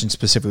haven't mentioned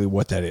specifically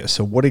what that is.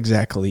 So what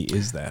exactly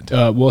is that?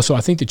 Well, so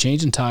I think the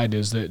change in tide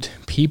is that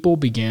people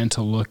began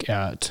to look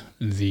at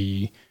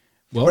the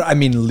I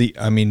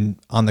mean,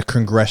 on the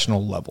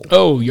congressional level.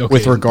 Oh, okay.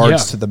 With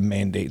regards to the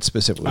mandate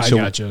specifically. I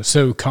gotcha.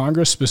 So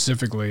Congress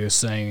specifically is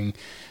saying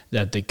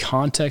that the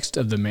context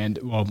of the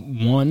mandate, well,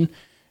 one,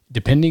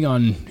 depending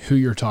on who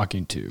you're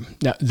talking to.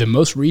 Now, the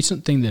most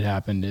recent thing that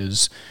happened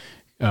is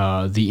the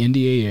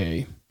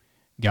NDAA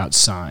got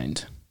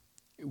signed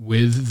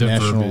with the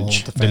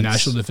verbiage, the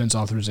National Defense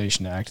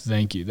Authorization Act.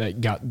 Thank you.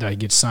 That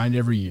gets signed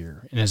every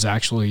year, and is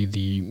actually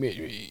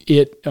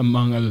it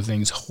among other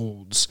things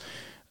holds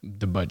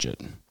the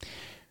budget.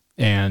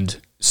 And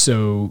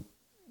so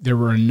there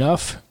were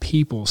enough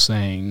people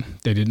saying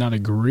they did not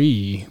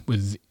agree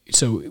with.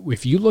 So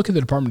if you look at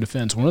the Department of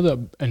Defense, one of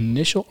the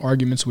initial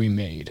arguments we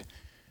made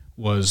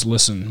was,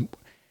 listen,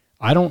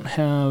 I don't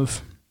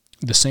have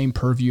the same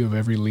purview of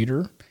every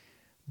leader,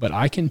 but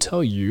I can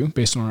tell you,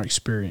 based on our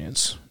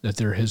experience, that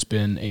there has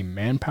been a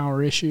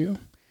manpower issue.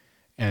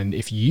 And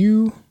if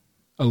you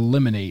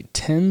eliminate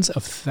tens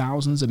of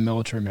thousands of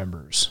military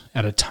members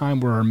at a time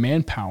where our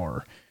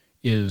manpower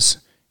is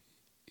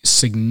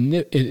in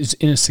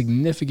a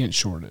significant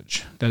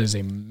shortage, that is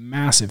a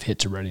massive hit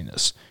to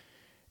readiness.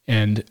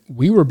 And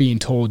we were being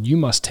told, you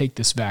must take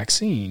this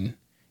vaccine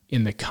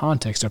in the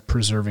context of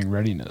preserving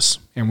readiness.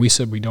 And we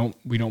said we don't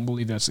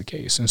believe that's the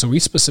case. And so we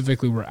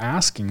specifically were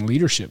asking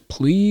leadership,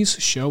 please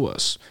show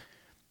us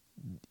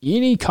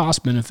any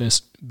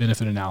cost-benefit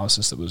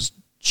analysis that was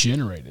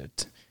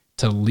generated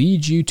to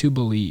lead you to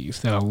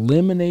believe that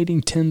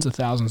eliminating tens of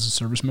thousands of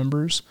service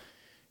members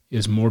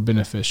is more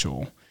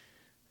beneficial,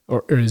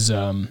 or is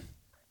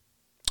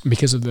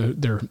because of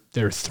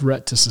their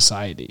threat to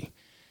society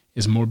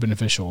is more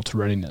beneficial to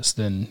readiness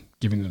than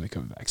giving them the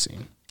COVID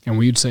vaccine. And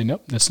we would say,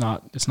 nope, it's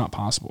not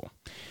possible.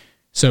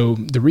 So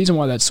the reason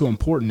why that's so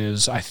important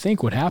is, I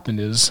think what happened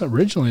is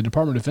originally the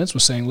Department of Defense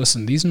was saying,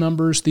 listen, these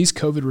numbers, these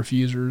COVID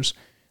refusers,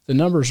 the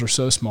numbers are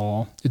so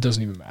small, it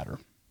doesn't even matter.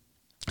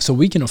 So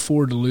we can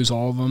afford to lose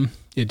all of them.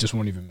 It just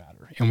won't even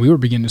matter. And we were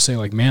beginning to say,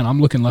 like, man,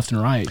 I'm looking left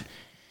and right.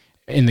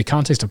 In the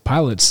context of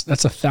pilots,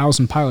 that's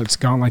 1,000 pilots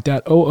gone like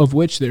that. Of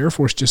which the Air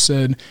Force just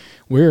said,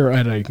 we're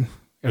at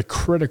a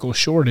critical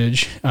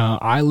shortage.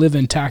 I live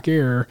in TAC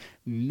Air.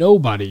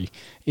 Nobody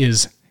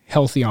is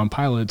healthy on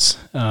pilots.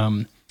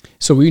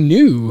 So we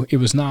knew it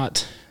was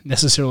not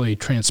necessarily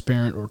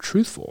transparent or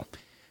truthful,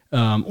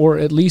 or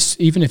at least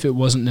even if it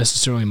wasn't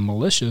necessarily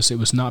malicious, it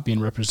was not being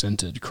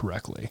represented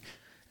correctly.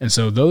 And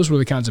so those were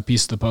the kinds of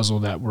pieces of the puzzle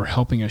that were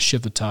helping us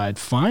shift the tide.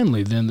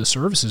 Finally, then the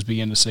services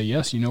began to say,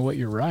 yes, you know what,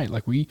 you're right.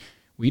 Like we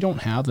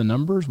don't have the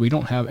numbers. We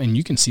don't have, and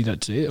you can see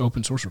that today,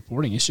 open source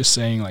reporting. It's just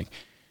saying, like,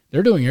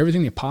 they're doing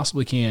everything they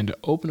possibly can to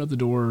open up the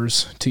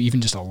doors to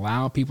even just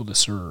allow people to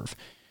serve.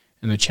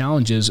 And the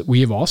challenge is, we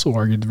have also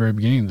argued at the very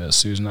beginning of this,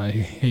 Susan, I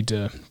hate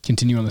to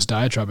continue on this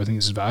diatribe, I think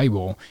this is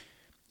valuable,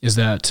 is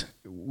that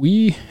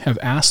we have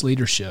asked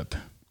leadership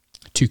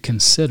to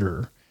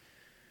consider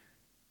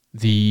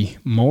the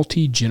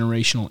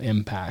multi-generational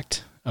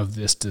impact of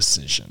this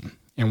decision.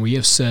 And we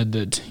have said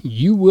that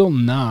you will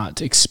not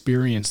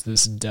experience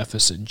this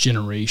deficit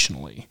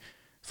generationally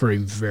for a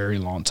very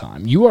long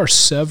time. You are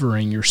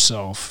severing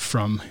yourself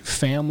from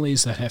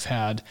families that have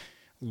had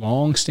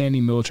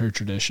long-standing military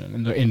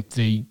tradition, and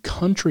the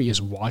country is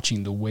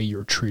watching the way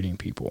you're treating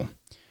people.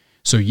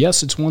 So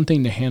yes, it's one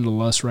thing to handle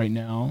us right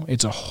now.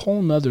 It's a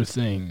whole nother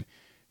thing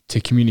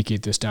to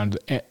communicate this down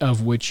to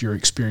of which you're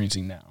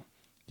experiencing now.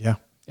 Yeah.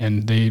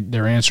 And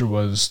their answer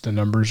was the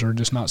numbers are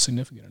just not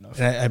significant enough.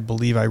 And I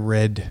believe I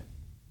read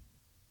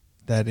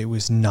that it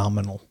was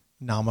nominal.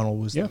 Nominal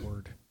was the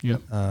word.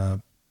 Yeah.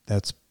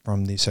 That's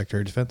from the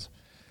Secretary of Defense.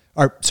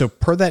 All right. So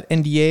per that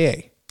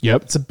NDAA,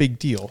 yep, it's a big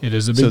deal. It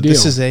is a big deal.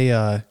 So this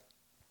is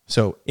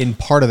so in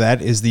part of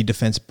that is the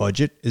defense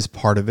budget is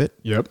part of it.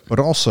 Yep. But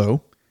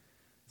also,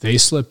 they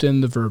slipped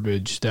in the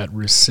verbiage that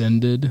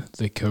rescinded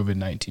the COVID-19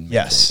 mandate.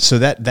 Yes. So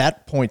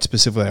that point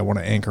specifically I want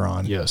to anchor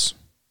on. Yes.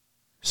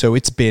 So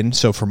it's been,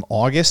 from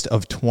August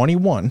of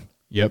 21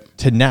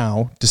 to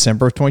now,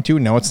 December of 22.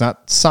 Now it's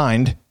not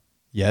signed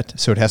yet,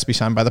 so it has to be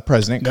signed by the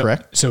president,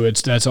 correct? So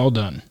that's all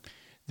done.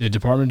 The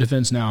Department of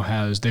Defense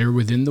now they're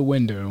within the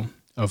window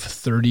of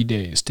 30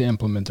 days to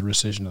implement the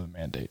rescission of the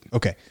mandate.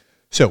 Okay.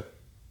 So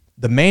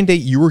the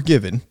mandate you were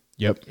given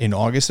in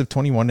August of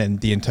 21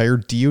 and the entire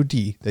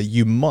DOD that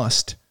you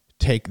must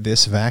take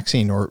this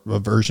vaccine or a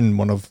version,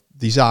 one of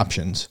these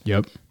options,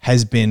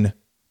 has been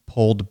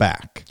pulled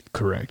back.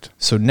 Correct.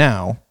 So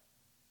now,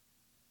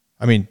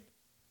 I mean,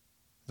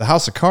 the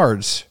house of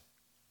cards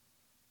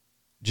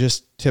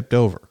just tipped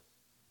over.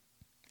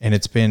 And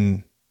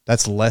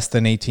that's less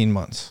than 18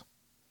 months.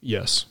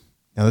 Yes.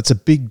 Now, that's a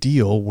big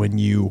deal when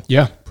you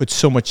put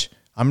so much,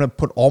 I'm going to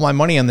put all my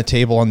money on the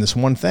table on this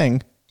one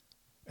thing,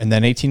 and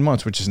then 18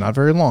 months, which is not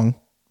very long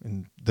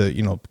in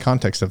the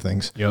context of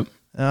things.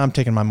 I'm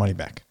taking my money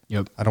back.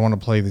 I don't want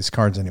to play these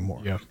cards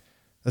anymore.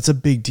 That's a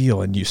big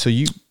deal. And it's a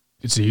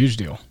huge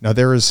deal. Now,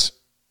 that's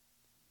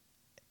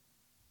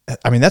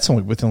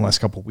only within the last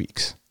couple of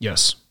weeks.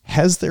 Yes.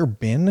 Has there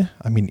been,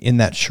 in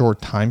that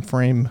short time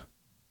frame,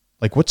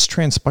 like what's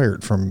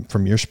transpired from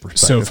your perspective?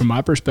 So from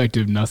my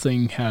perspective,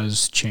 nothing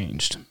has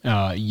changed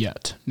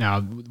yet. Now,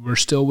 we're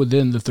still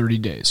within the 30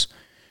 days.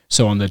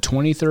 So on the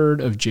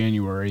 23rd of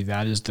January,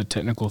 that is the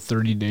technical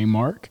 30-day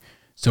mark.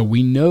 So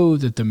we know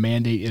that the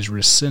mandate is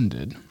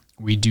rescinded.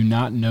 We do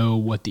not know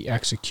what the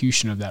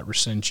execution of that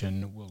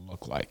rescission will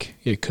look like.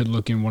 It could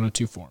look in one of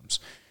two forms.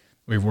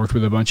 We've worked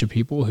with a bunch of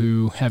people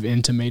who have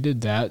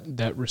intimated that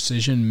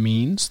rescission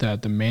means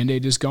that the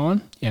mandate is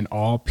gone and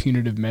all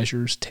punitive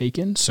measures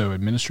taken, so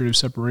administrative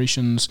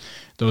separations,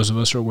 those of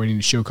us who are waiting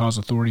to show cause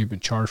authority have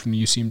been charged from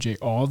the UCMJ,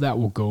 all of that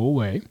will go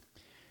away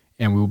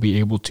and we will be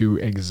able to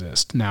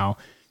exist. Now,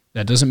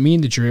 that doesn't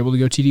mean that you're able to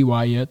go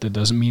TDY yet. That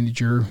doesn't mean that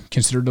you're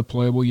considered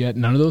deployable yet.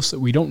 None of those,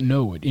 we don't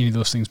know what any of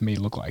those things may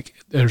look like.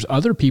 There's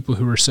other people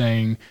who are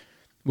saying,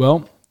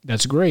 well,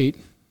 that's great.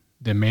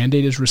 The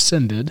mandate is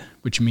rescinded,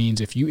 which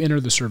means if you enter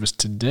the service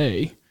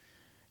today,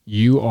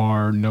 you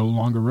are no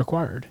longer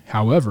required.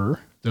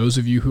 However, those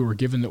of you who were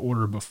given the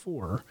order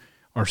before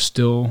are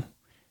still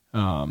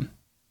going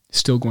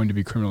to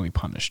be criminally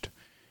punished.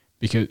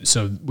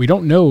 So we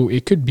don't know.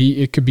 It could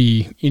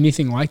be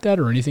anything like that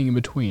or anything in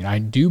between. I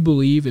do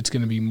believe it's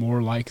going to be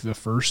more like the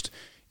first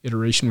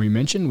iteration we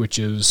mentioned, which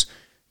is,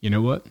 you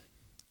know what?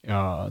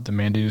 The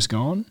mandate is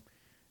gone.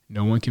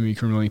 No one can be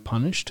criminally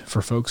punished.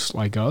 For folks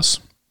like us,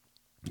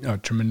 a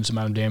tremendous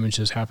amount of damage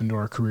has happened to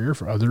our career.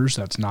 For others,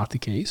 that's not the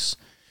case.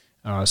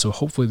 So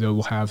hopefully they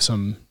will have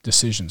some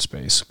decision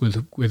space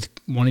with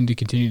wanting to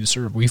continue to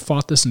serve. We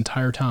fought this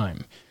entire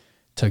time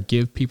to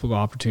give people the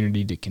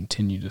opportunity to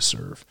continue to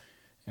serve.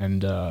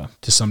 And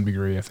to some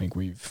degree, I think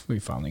we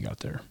finally got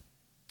there.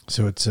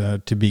 So it's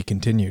to be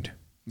continued.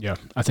 Yeah,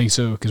 I think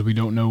so, because we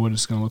don't know what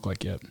it's going to look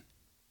like yet.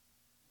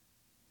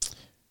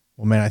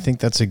 Well, man, I think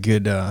that's a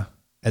good, at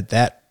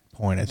that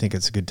point, I think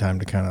it's a good time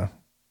to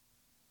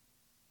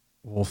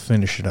we'll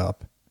finish it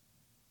up.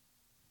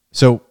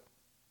 So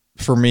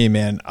for me,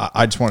 man,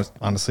 I just want to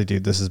honestly,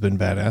 dude, this has been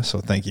badass. So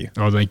thank you.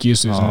 Oh, thank you,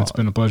 Susan. It's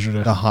been a pleasure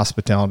to. The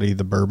hospitality,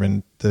 the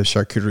bourbon, the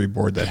charcuterie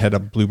board that had a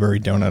blueberry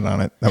donut on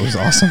it. That was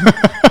awesome.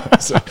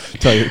 So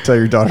tell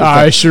your daughter.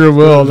 I sure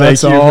will.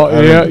 That's all.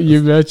 Yeah,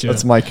 you betcha.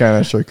 That's my kind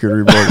of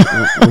charcuterie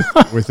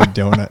board with a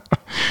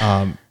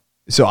donut.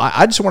 So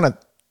I just want to,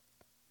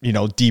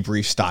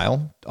 debrief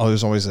style. Oh,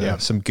 there's always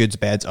some goods,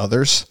 bads,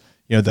 others.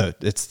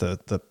 It's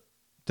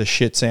the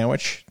shit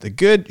sandwich, the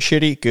good,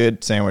 shitty,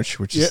 good sandwich,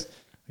 which is.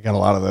 I got a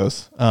lot of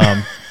those.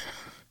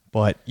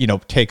 But,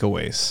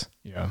 takeaways.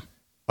 Yeah.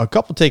 A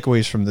couple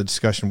takeaways from the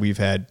discussion we've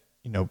had,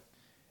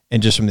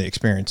 and just from the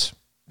experience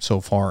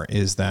so far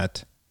is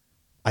that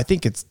I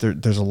think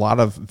there's a lot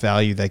of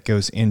value that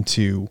goes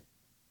into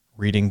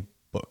reading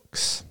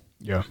books.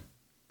 Yeah.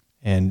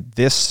 And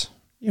this,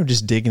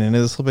 just digging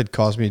into this a little bit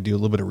caused me to do a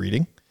little bit of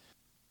reading.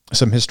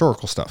 Some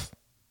historical stuff.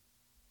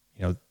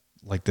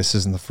 Like this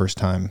isn't the first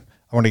time.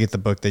 I want to get the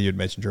book that you had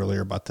mentioned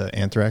earlier about the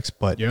anthrax,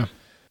 but yeah.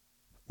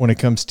 When it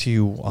comes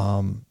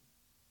to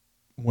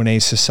when a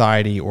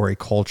society or a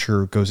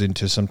culture goes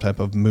into some type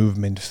of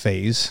movement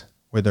phase,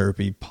 whether it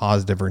be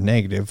positive or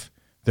negative,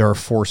 there are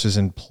forces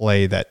in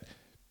play that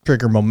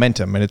trigger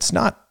momentum, and it's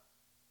not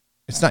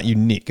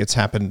unique. It's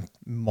happened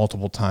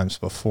multiple times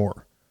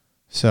before.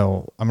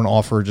 So I'm going to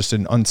offer just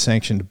an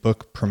unsanctioned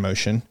book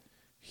promotion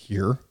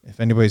here. If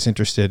anybody's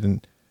interested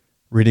in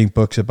reading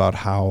books about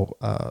how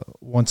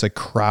once a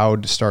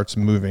crowd starts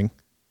moving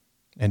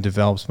and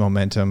develops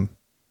momentum,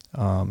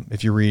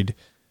 if you read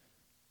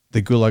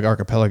The Gulag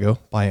Archipelago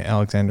by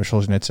Alexander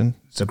Solzhenitsyn,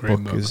 the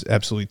book is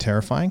absolutely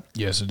terrifying.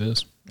 Yes, it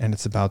is. And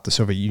it's about the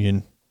Soviet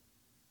Union,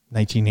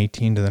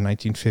 1918 to the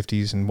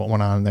 1950s and what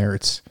went on there.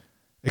 It's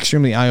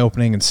extremely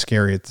eye-opening and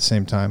scary at the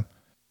same time.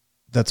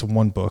 That's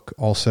one book.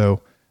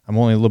 Also, I'm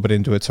only a little bit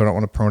into it, so I don't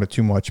want to promote it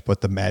too much,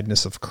 but The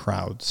Madness of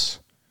Crowds.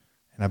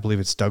 And I believe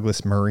it's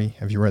Douglas Murray.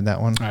 Have you read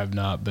that one? I have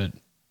not, but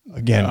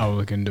again, I'll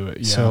look into it.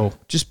 Yeah. So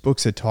just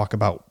books that talk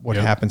about what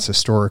happens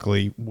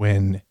historically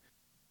when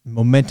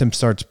momentum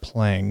starts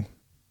playing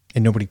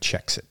and nobody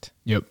checks it.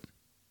 Yep.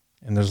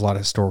 And there's a lot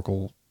of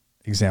historical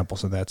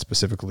examples of that,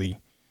 specifically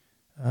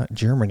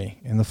Germany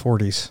in the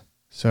 40s.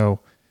 So,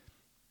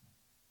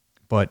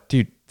 but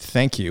dude,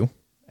 thank you.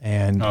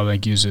 And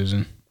thank you,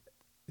 Susan.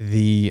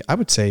 I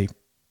would say,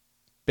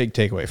 big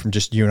takeaway from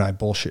just you and I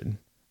bullshitting.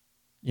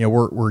 You know,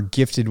 we're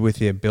gifted with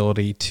the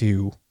ability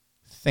to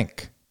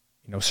think.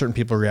 You know, certain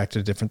people react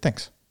to different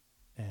things.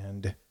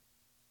 And,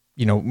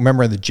 you know,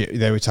 remember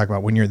they always talk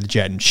about when you're in the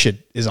jet and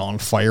shit is on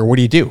fire, what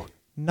do?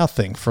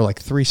 Nothing for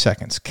like 3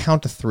 seconds.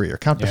 Count to 3 or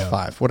count to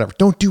 5, whatever.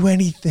 Don't do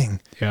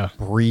anything. Yeah.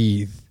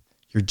 Breathe.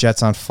 Your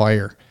jet's on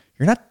fire.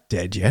 You're not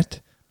dead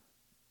yet.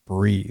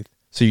 Breathe.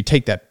 So you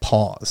take that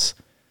pause.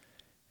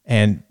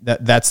 And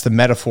that's the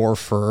metaphor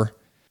for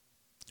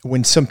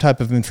when some type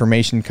of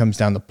information comes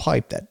down the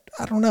pipe that,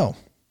 I don't know,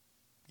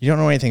 you don't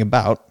know anything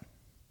about.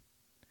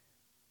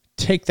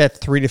 Take that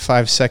 3 to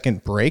 5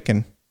 second break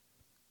and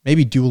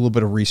maybe do a little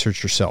bit of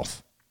research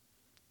yourself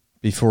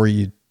before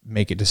you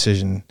make a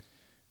decision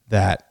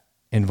that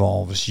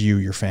involves you,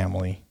 your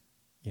family,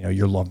 you know,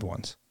 your loved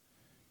ones.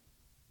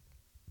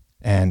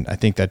 And I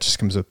think that just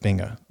comes with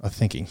being a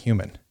thinking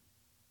human.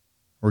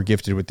 We're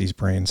gifted with these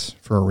brains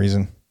for a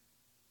reason.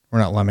 We're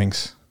not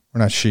lemmings.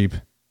 We're not sheep.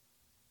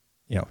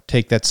 You know,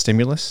 take that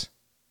stimulus,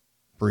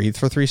 breathe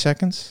for 3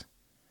 seconds,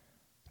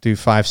 do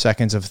 5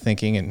 seconds of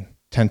thinking and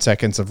 10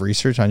 seconds of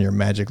research on your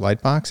magic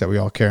light box that we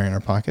all carry in our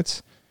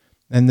pockets,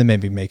 and then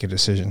maybe make a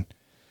decision.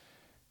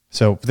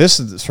 So this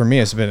is, for me,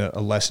 has been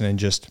a lesson in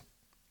just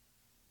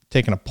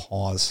taking a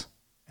pause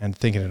and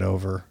thinking it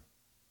over.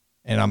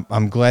 And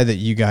I'm glad that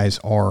you guys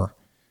are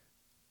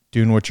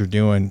doing what you're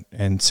doing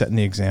and setting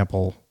the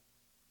example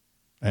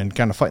and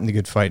kind of fighting the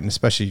good fight, and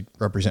especially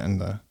representing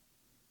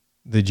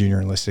the junior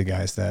enlisted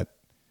guys that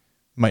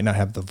might not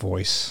have the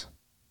voice.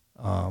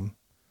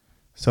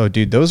 So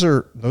dude, those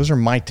are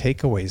my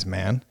takeaways,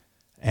 man.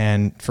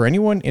 And for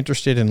anyone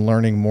interested in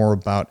learning more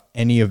about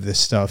any of this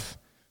stuff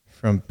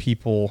from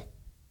people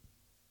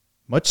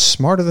much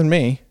smarter than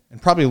me,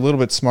 and probably a little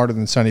bit smarter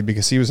than Sonny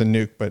because he was a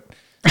nuke, but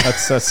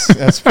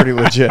that's pretty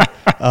legit.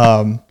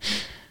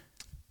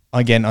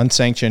 Again,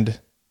 unsanctioned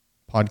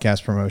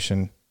podcast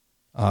promotion.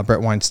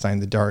 Brett Weinstein,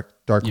 the Dark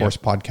Horse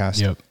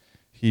podcast. Yep.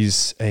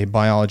 He's a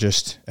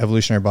biologist,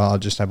 evolutionary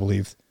biologist, I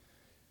believe.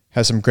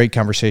 Has some great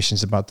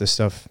conversations about this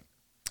stuff.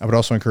 I would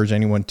also encourage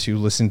anyone to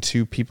listen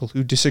to people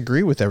who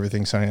disagree with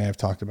everything Sonny and I have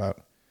talked about.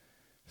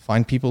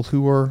 Find people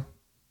who are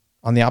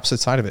on the opposite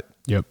side of it.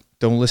 Yep.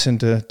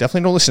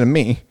 Definitely don't listen to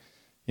me.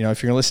 You know,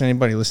 if you're going to listen to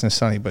anybody, listen to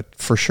Sonny, but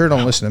for sure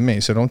don't listen to me.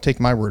 So don't take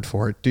my word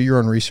for it. Do your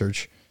own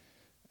research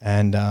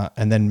and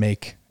then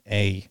make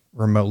a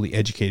remotely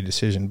educated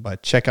decision.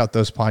 But check out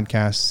those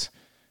podcasts.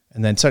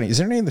 And then Sonny, is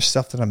there any other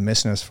stuff that I'm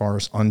missing as far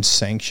as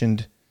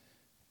unsanctioned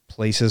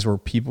places where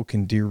people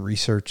can do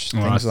research,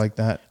 things like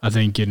that? I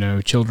think, you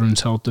know, Children's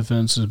Health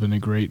Defense has been a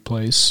great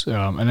place.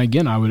 And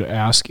again, I would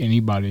ask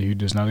anybody who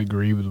does not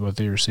agree with what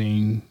they are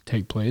seeing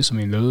take place. I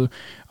mean,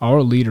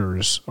 our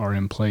leaders are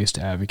in place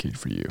to advocate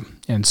for you.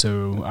 And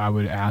so I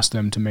would ask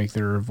them to make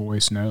their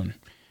voice known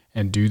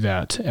and do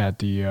that at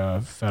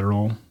the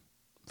federal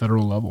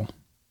level.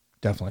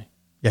 Definitely.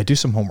 Yeah, do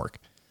some homework.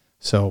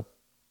 So,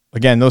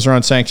 again, those are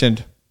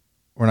unsanctioned.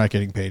 We're not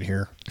getting paid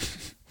here.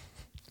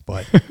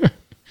 But...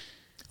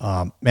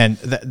 man,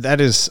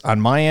 that is on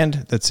my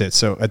end. That's it.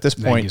 So at this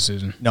point, thank you,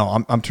 Susan.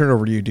 No, I'm turning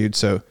over to you, dude.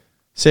 So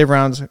save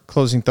rounds,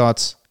 closing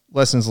thoughts,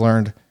 lessons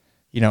learned,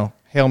 you know,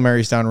 Hail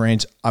Marys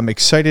downrange. I'm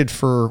excited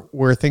for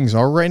where things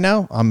are right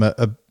now. I'm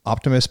a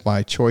optimist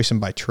by choice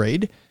and by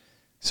trade.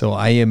 So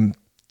I'm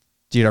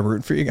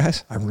rooting for you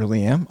guys. I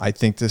really am. I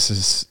think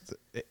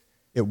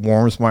it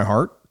warms my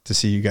heart to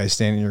see you guys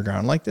standing your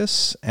ground like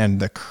this and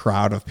the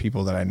crowd of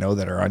people that I know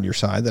that are on your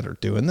side that are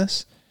doing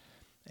this.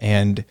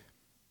 And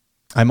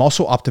I'm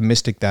also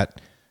optimistic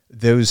that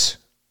those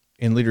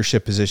in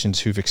leadership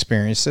positions who've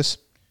experienced this,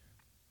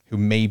 who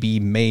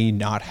may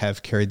not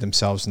have carried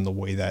themselves in the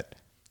way that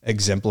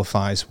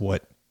exemplifies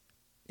what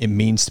it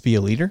means to be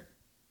a leader,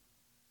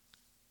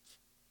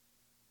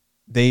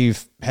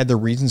 they've had the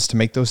reasons to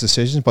make those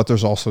decisions, but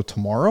there's also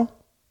tomorrow,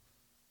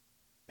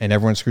 and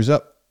everyone screws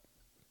up.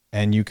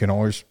 And you can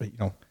always, you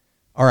know,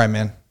 all right,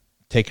 man,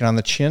 take it on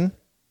the chin,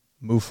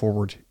 move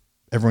forward.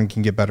 Everyone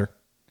can get better.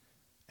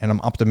 And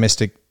I'm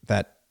optimistic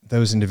that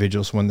those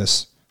individuals, when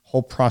this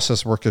whole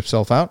process works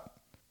itself out,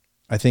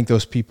 I think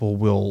those people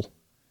will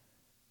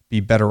be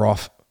better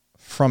off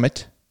from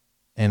it.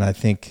 And I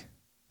think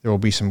there will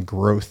be some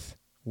growth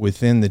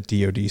within the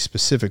DOD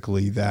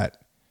specifically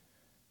that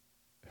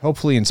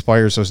hopefully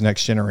inspires those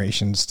next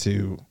generations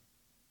to,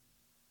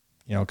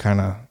 you know,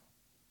 kind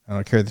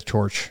of carry the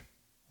torch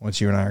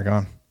once you and I are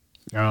gone.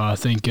 I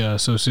think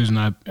so, Susan.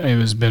 It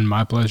has been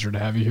my pleasure to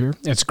have you here.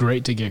 It's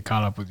great to get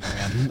caught up with you,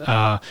 man.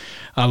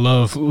 I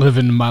love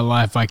living my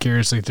life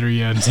vicariously through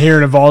you and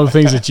hearing of all the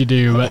things that you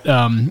do. But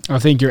I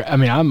think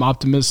I'm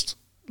optimist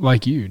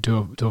like you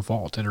to a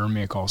fault. It earned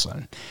me a call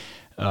sign.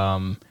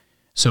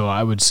 So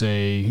I would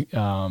say,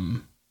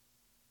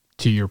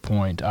 to your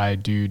point, I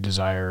do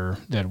desire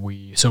that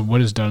so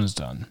what is done is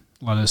done.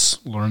 Let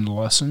us learn the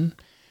lesson.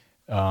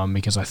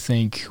 because I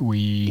think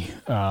we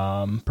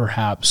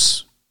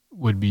perhaps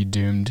would be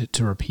doomed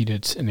to repeat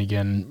it. And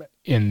again,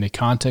 in the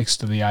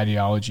context of the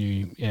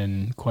ideology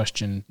in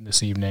question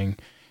this evening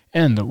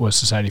and what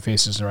society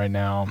faces right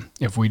now,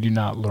 if we do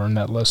not learn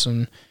that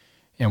lesson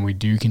and we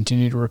do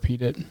continue to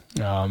repeat it,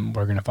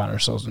 we're going to find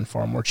ourselves in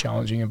far more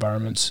challenging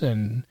environments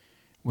and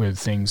with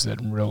things that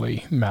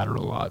really matter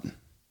a lot.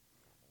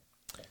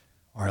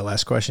 All right,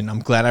 last question. I'm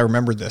glad I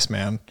remembered this,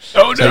 man.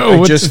 Oh,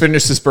 no. I just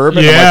finished this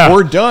bourbon. Yeah. I'm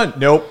like, we're done.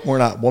 Nope, we're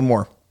not. One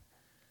more.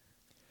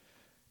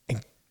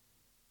 And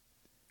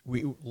a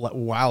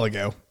while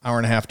ago, hour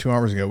and a half, 2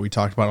 hours ago, we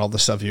talked about all the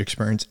stuff you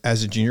experienced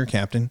as a junior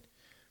captain,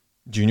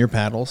 junior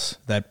paddles,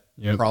 that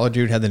Prowler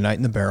dude had the night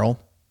in the barrel,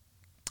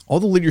 all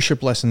the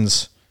leadership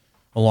lessons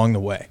along the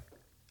way.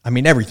 I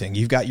mean, everything.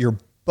 You've got your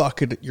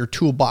bucket, your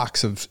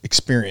toolbox of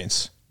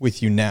experience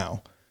with you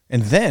now.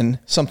 And then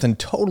something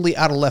totally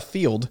out of left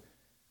field,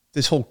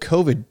 this whole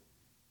COVID,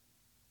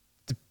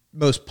 the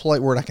most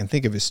polite word I can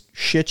think of is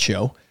shit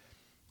show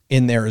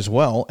in there as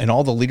well. And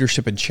all the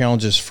leadership and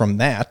challenges from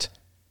that,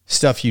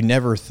 stuff you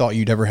never thought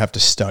you'd ever have to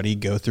study,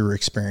 go through, or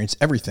experience,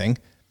 everything,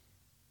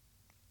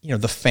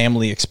 the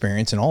family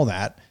experience and all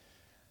that.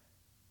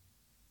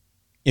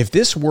 If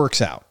this works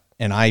out,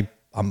 and I'm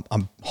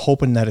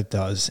hoping that it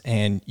does,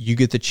 and you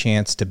get the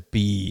chance to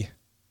be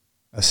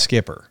a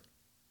skipper,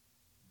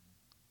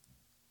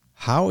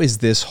 how is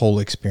this whole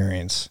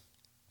experience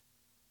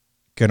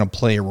going to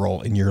play a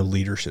role in your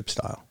leadership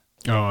style?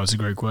 Oh, that's a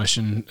great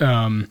question.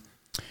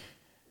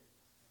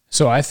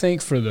 So I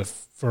think for the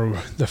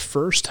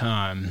first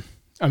time,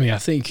 I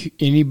think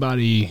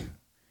anybody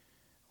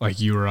like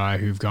you or I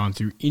who've gone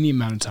through any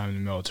amount of time in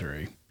the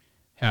military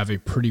have a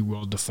pretty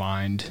well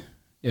defined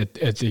at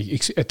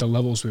the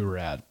levels we were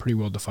at, pretty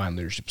well defined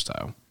leadership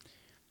style.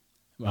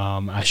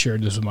 I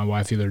shared this with my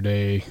wife the other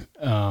day.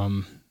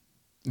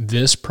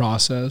 This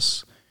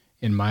process,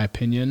 in my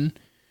opinion,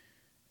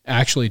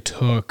 actually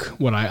took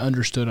what I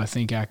understood, I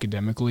think,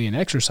 academically and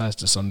exercised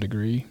to some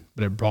degree,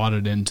 but it brought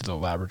it into the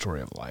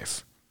laboratory of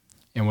life.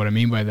 And what I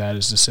mean by that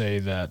is to say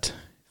that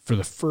for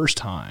the first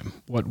time,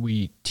 what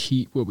we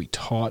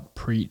taught,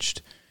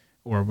 preached,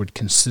 or would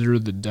consider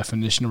the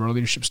definition of our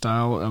leadership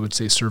style, I would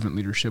say servant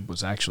leadership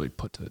was actually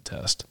put to the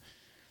test.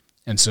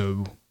 And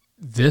so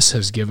this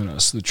has given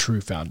us the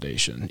true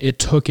foundation. It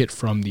took it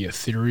from the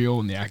ethereal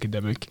and the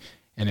academic,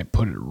 and it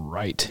put it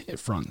right at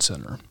front and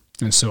center.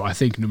 And so I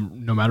think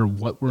no matter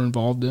what we're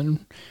involved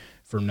in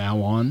from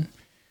now on,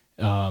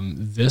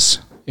 this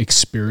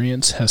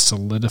experience has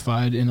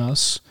solidified in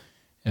us,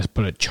 has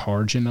put a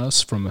charge in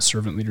us from a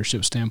servant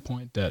leadership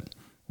standpoint that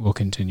will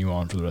continue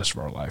on for the rest of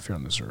our life here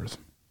on this earth.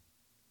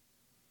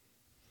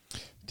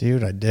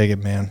 Dude, I dig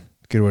it, man.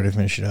 Good way to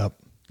finish it up.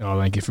 Oh,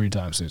 thank you for your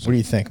time, Susan. What do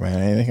you think, man?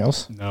 Anything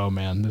else? No,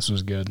 man, this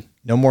was good.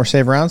 No more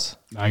save rounds?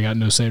 I got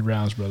no saved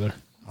rounds, brother.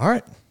 All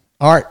right.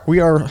 We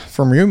are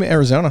from Yuma,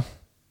 Arizona.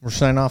 We're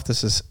signing off.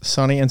 This is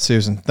Sonny and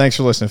Susan. Thanks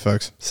for listening,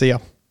 folks. See ya.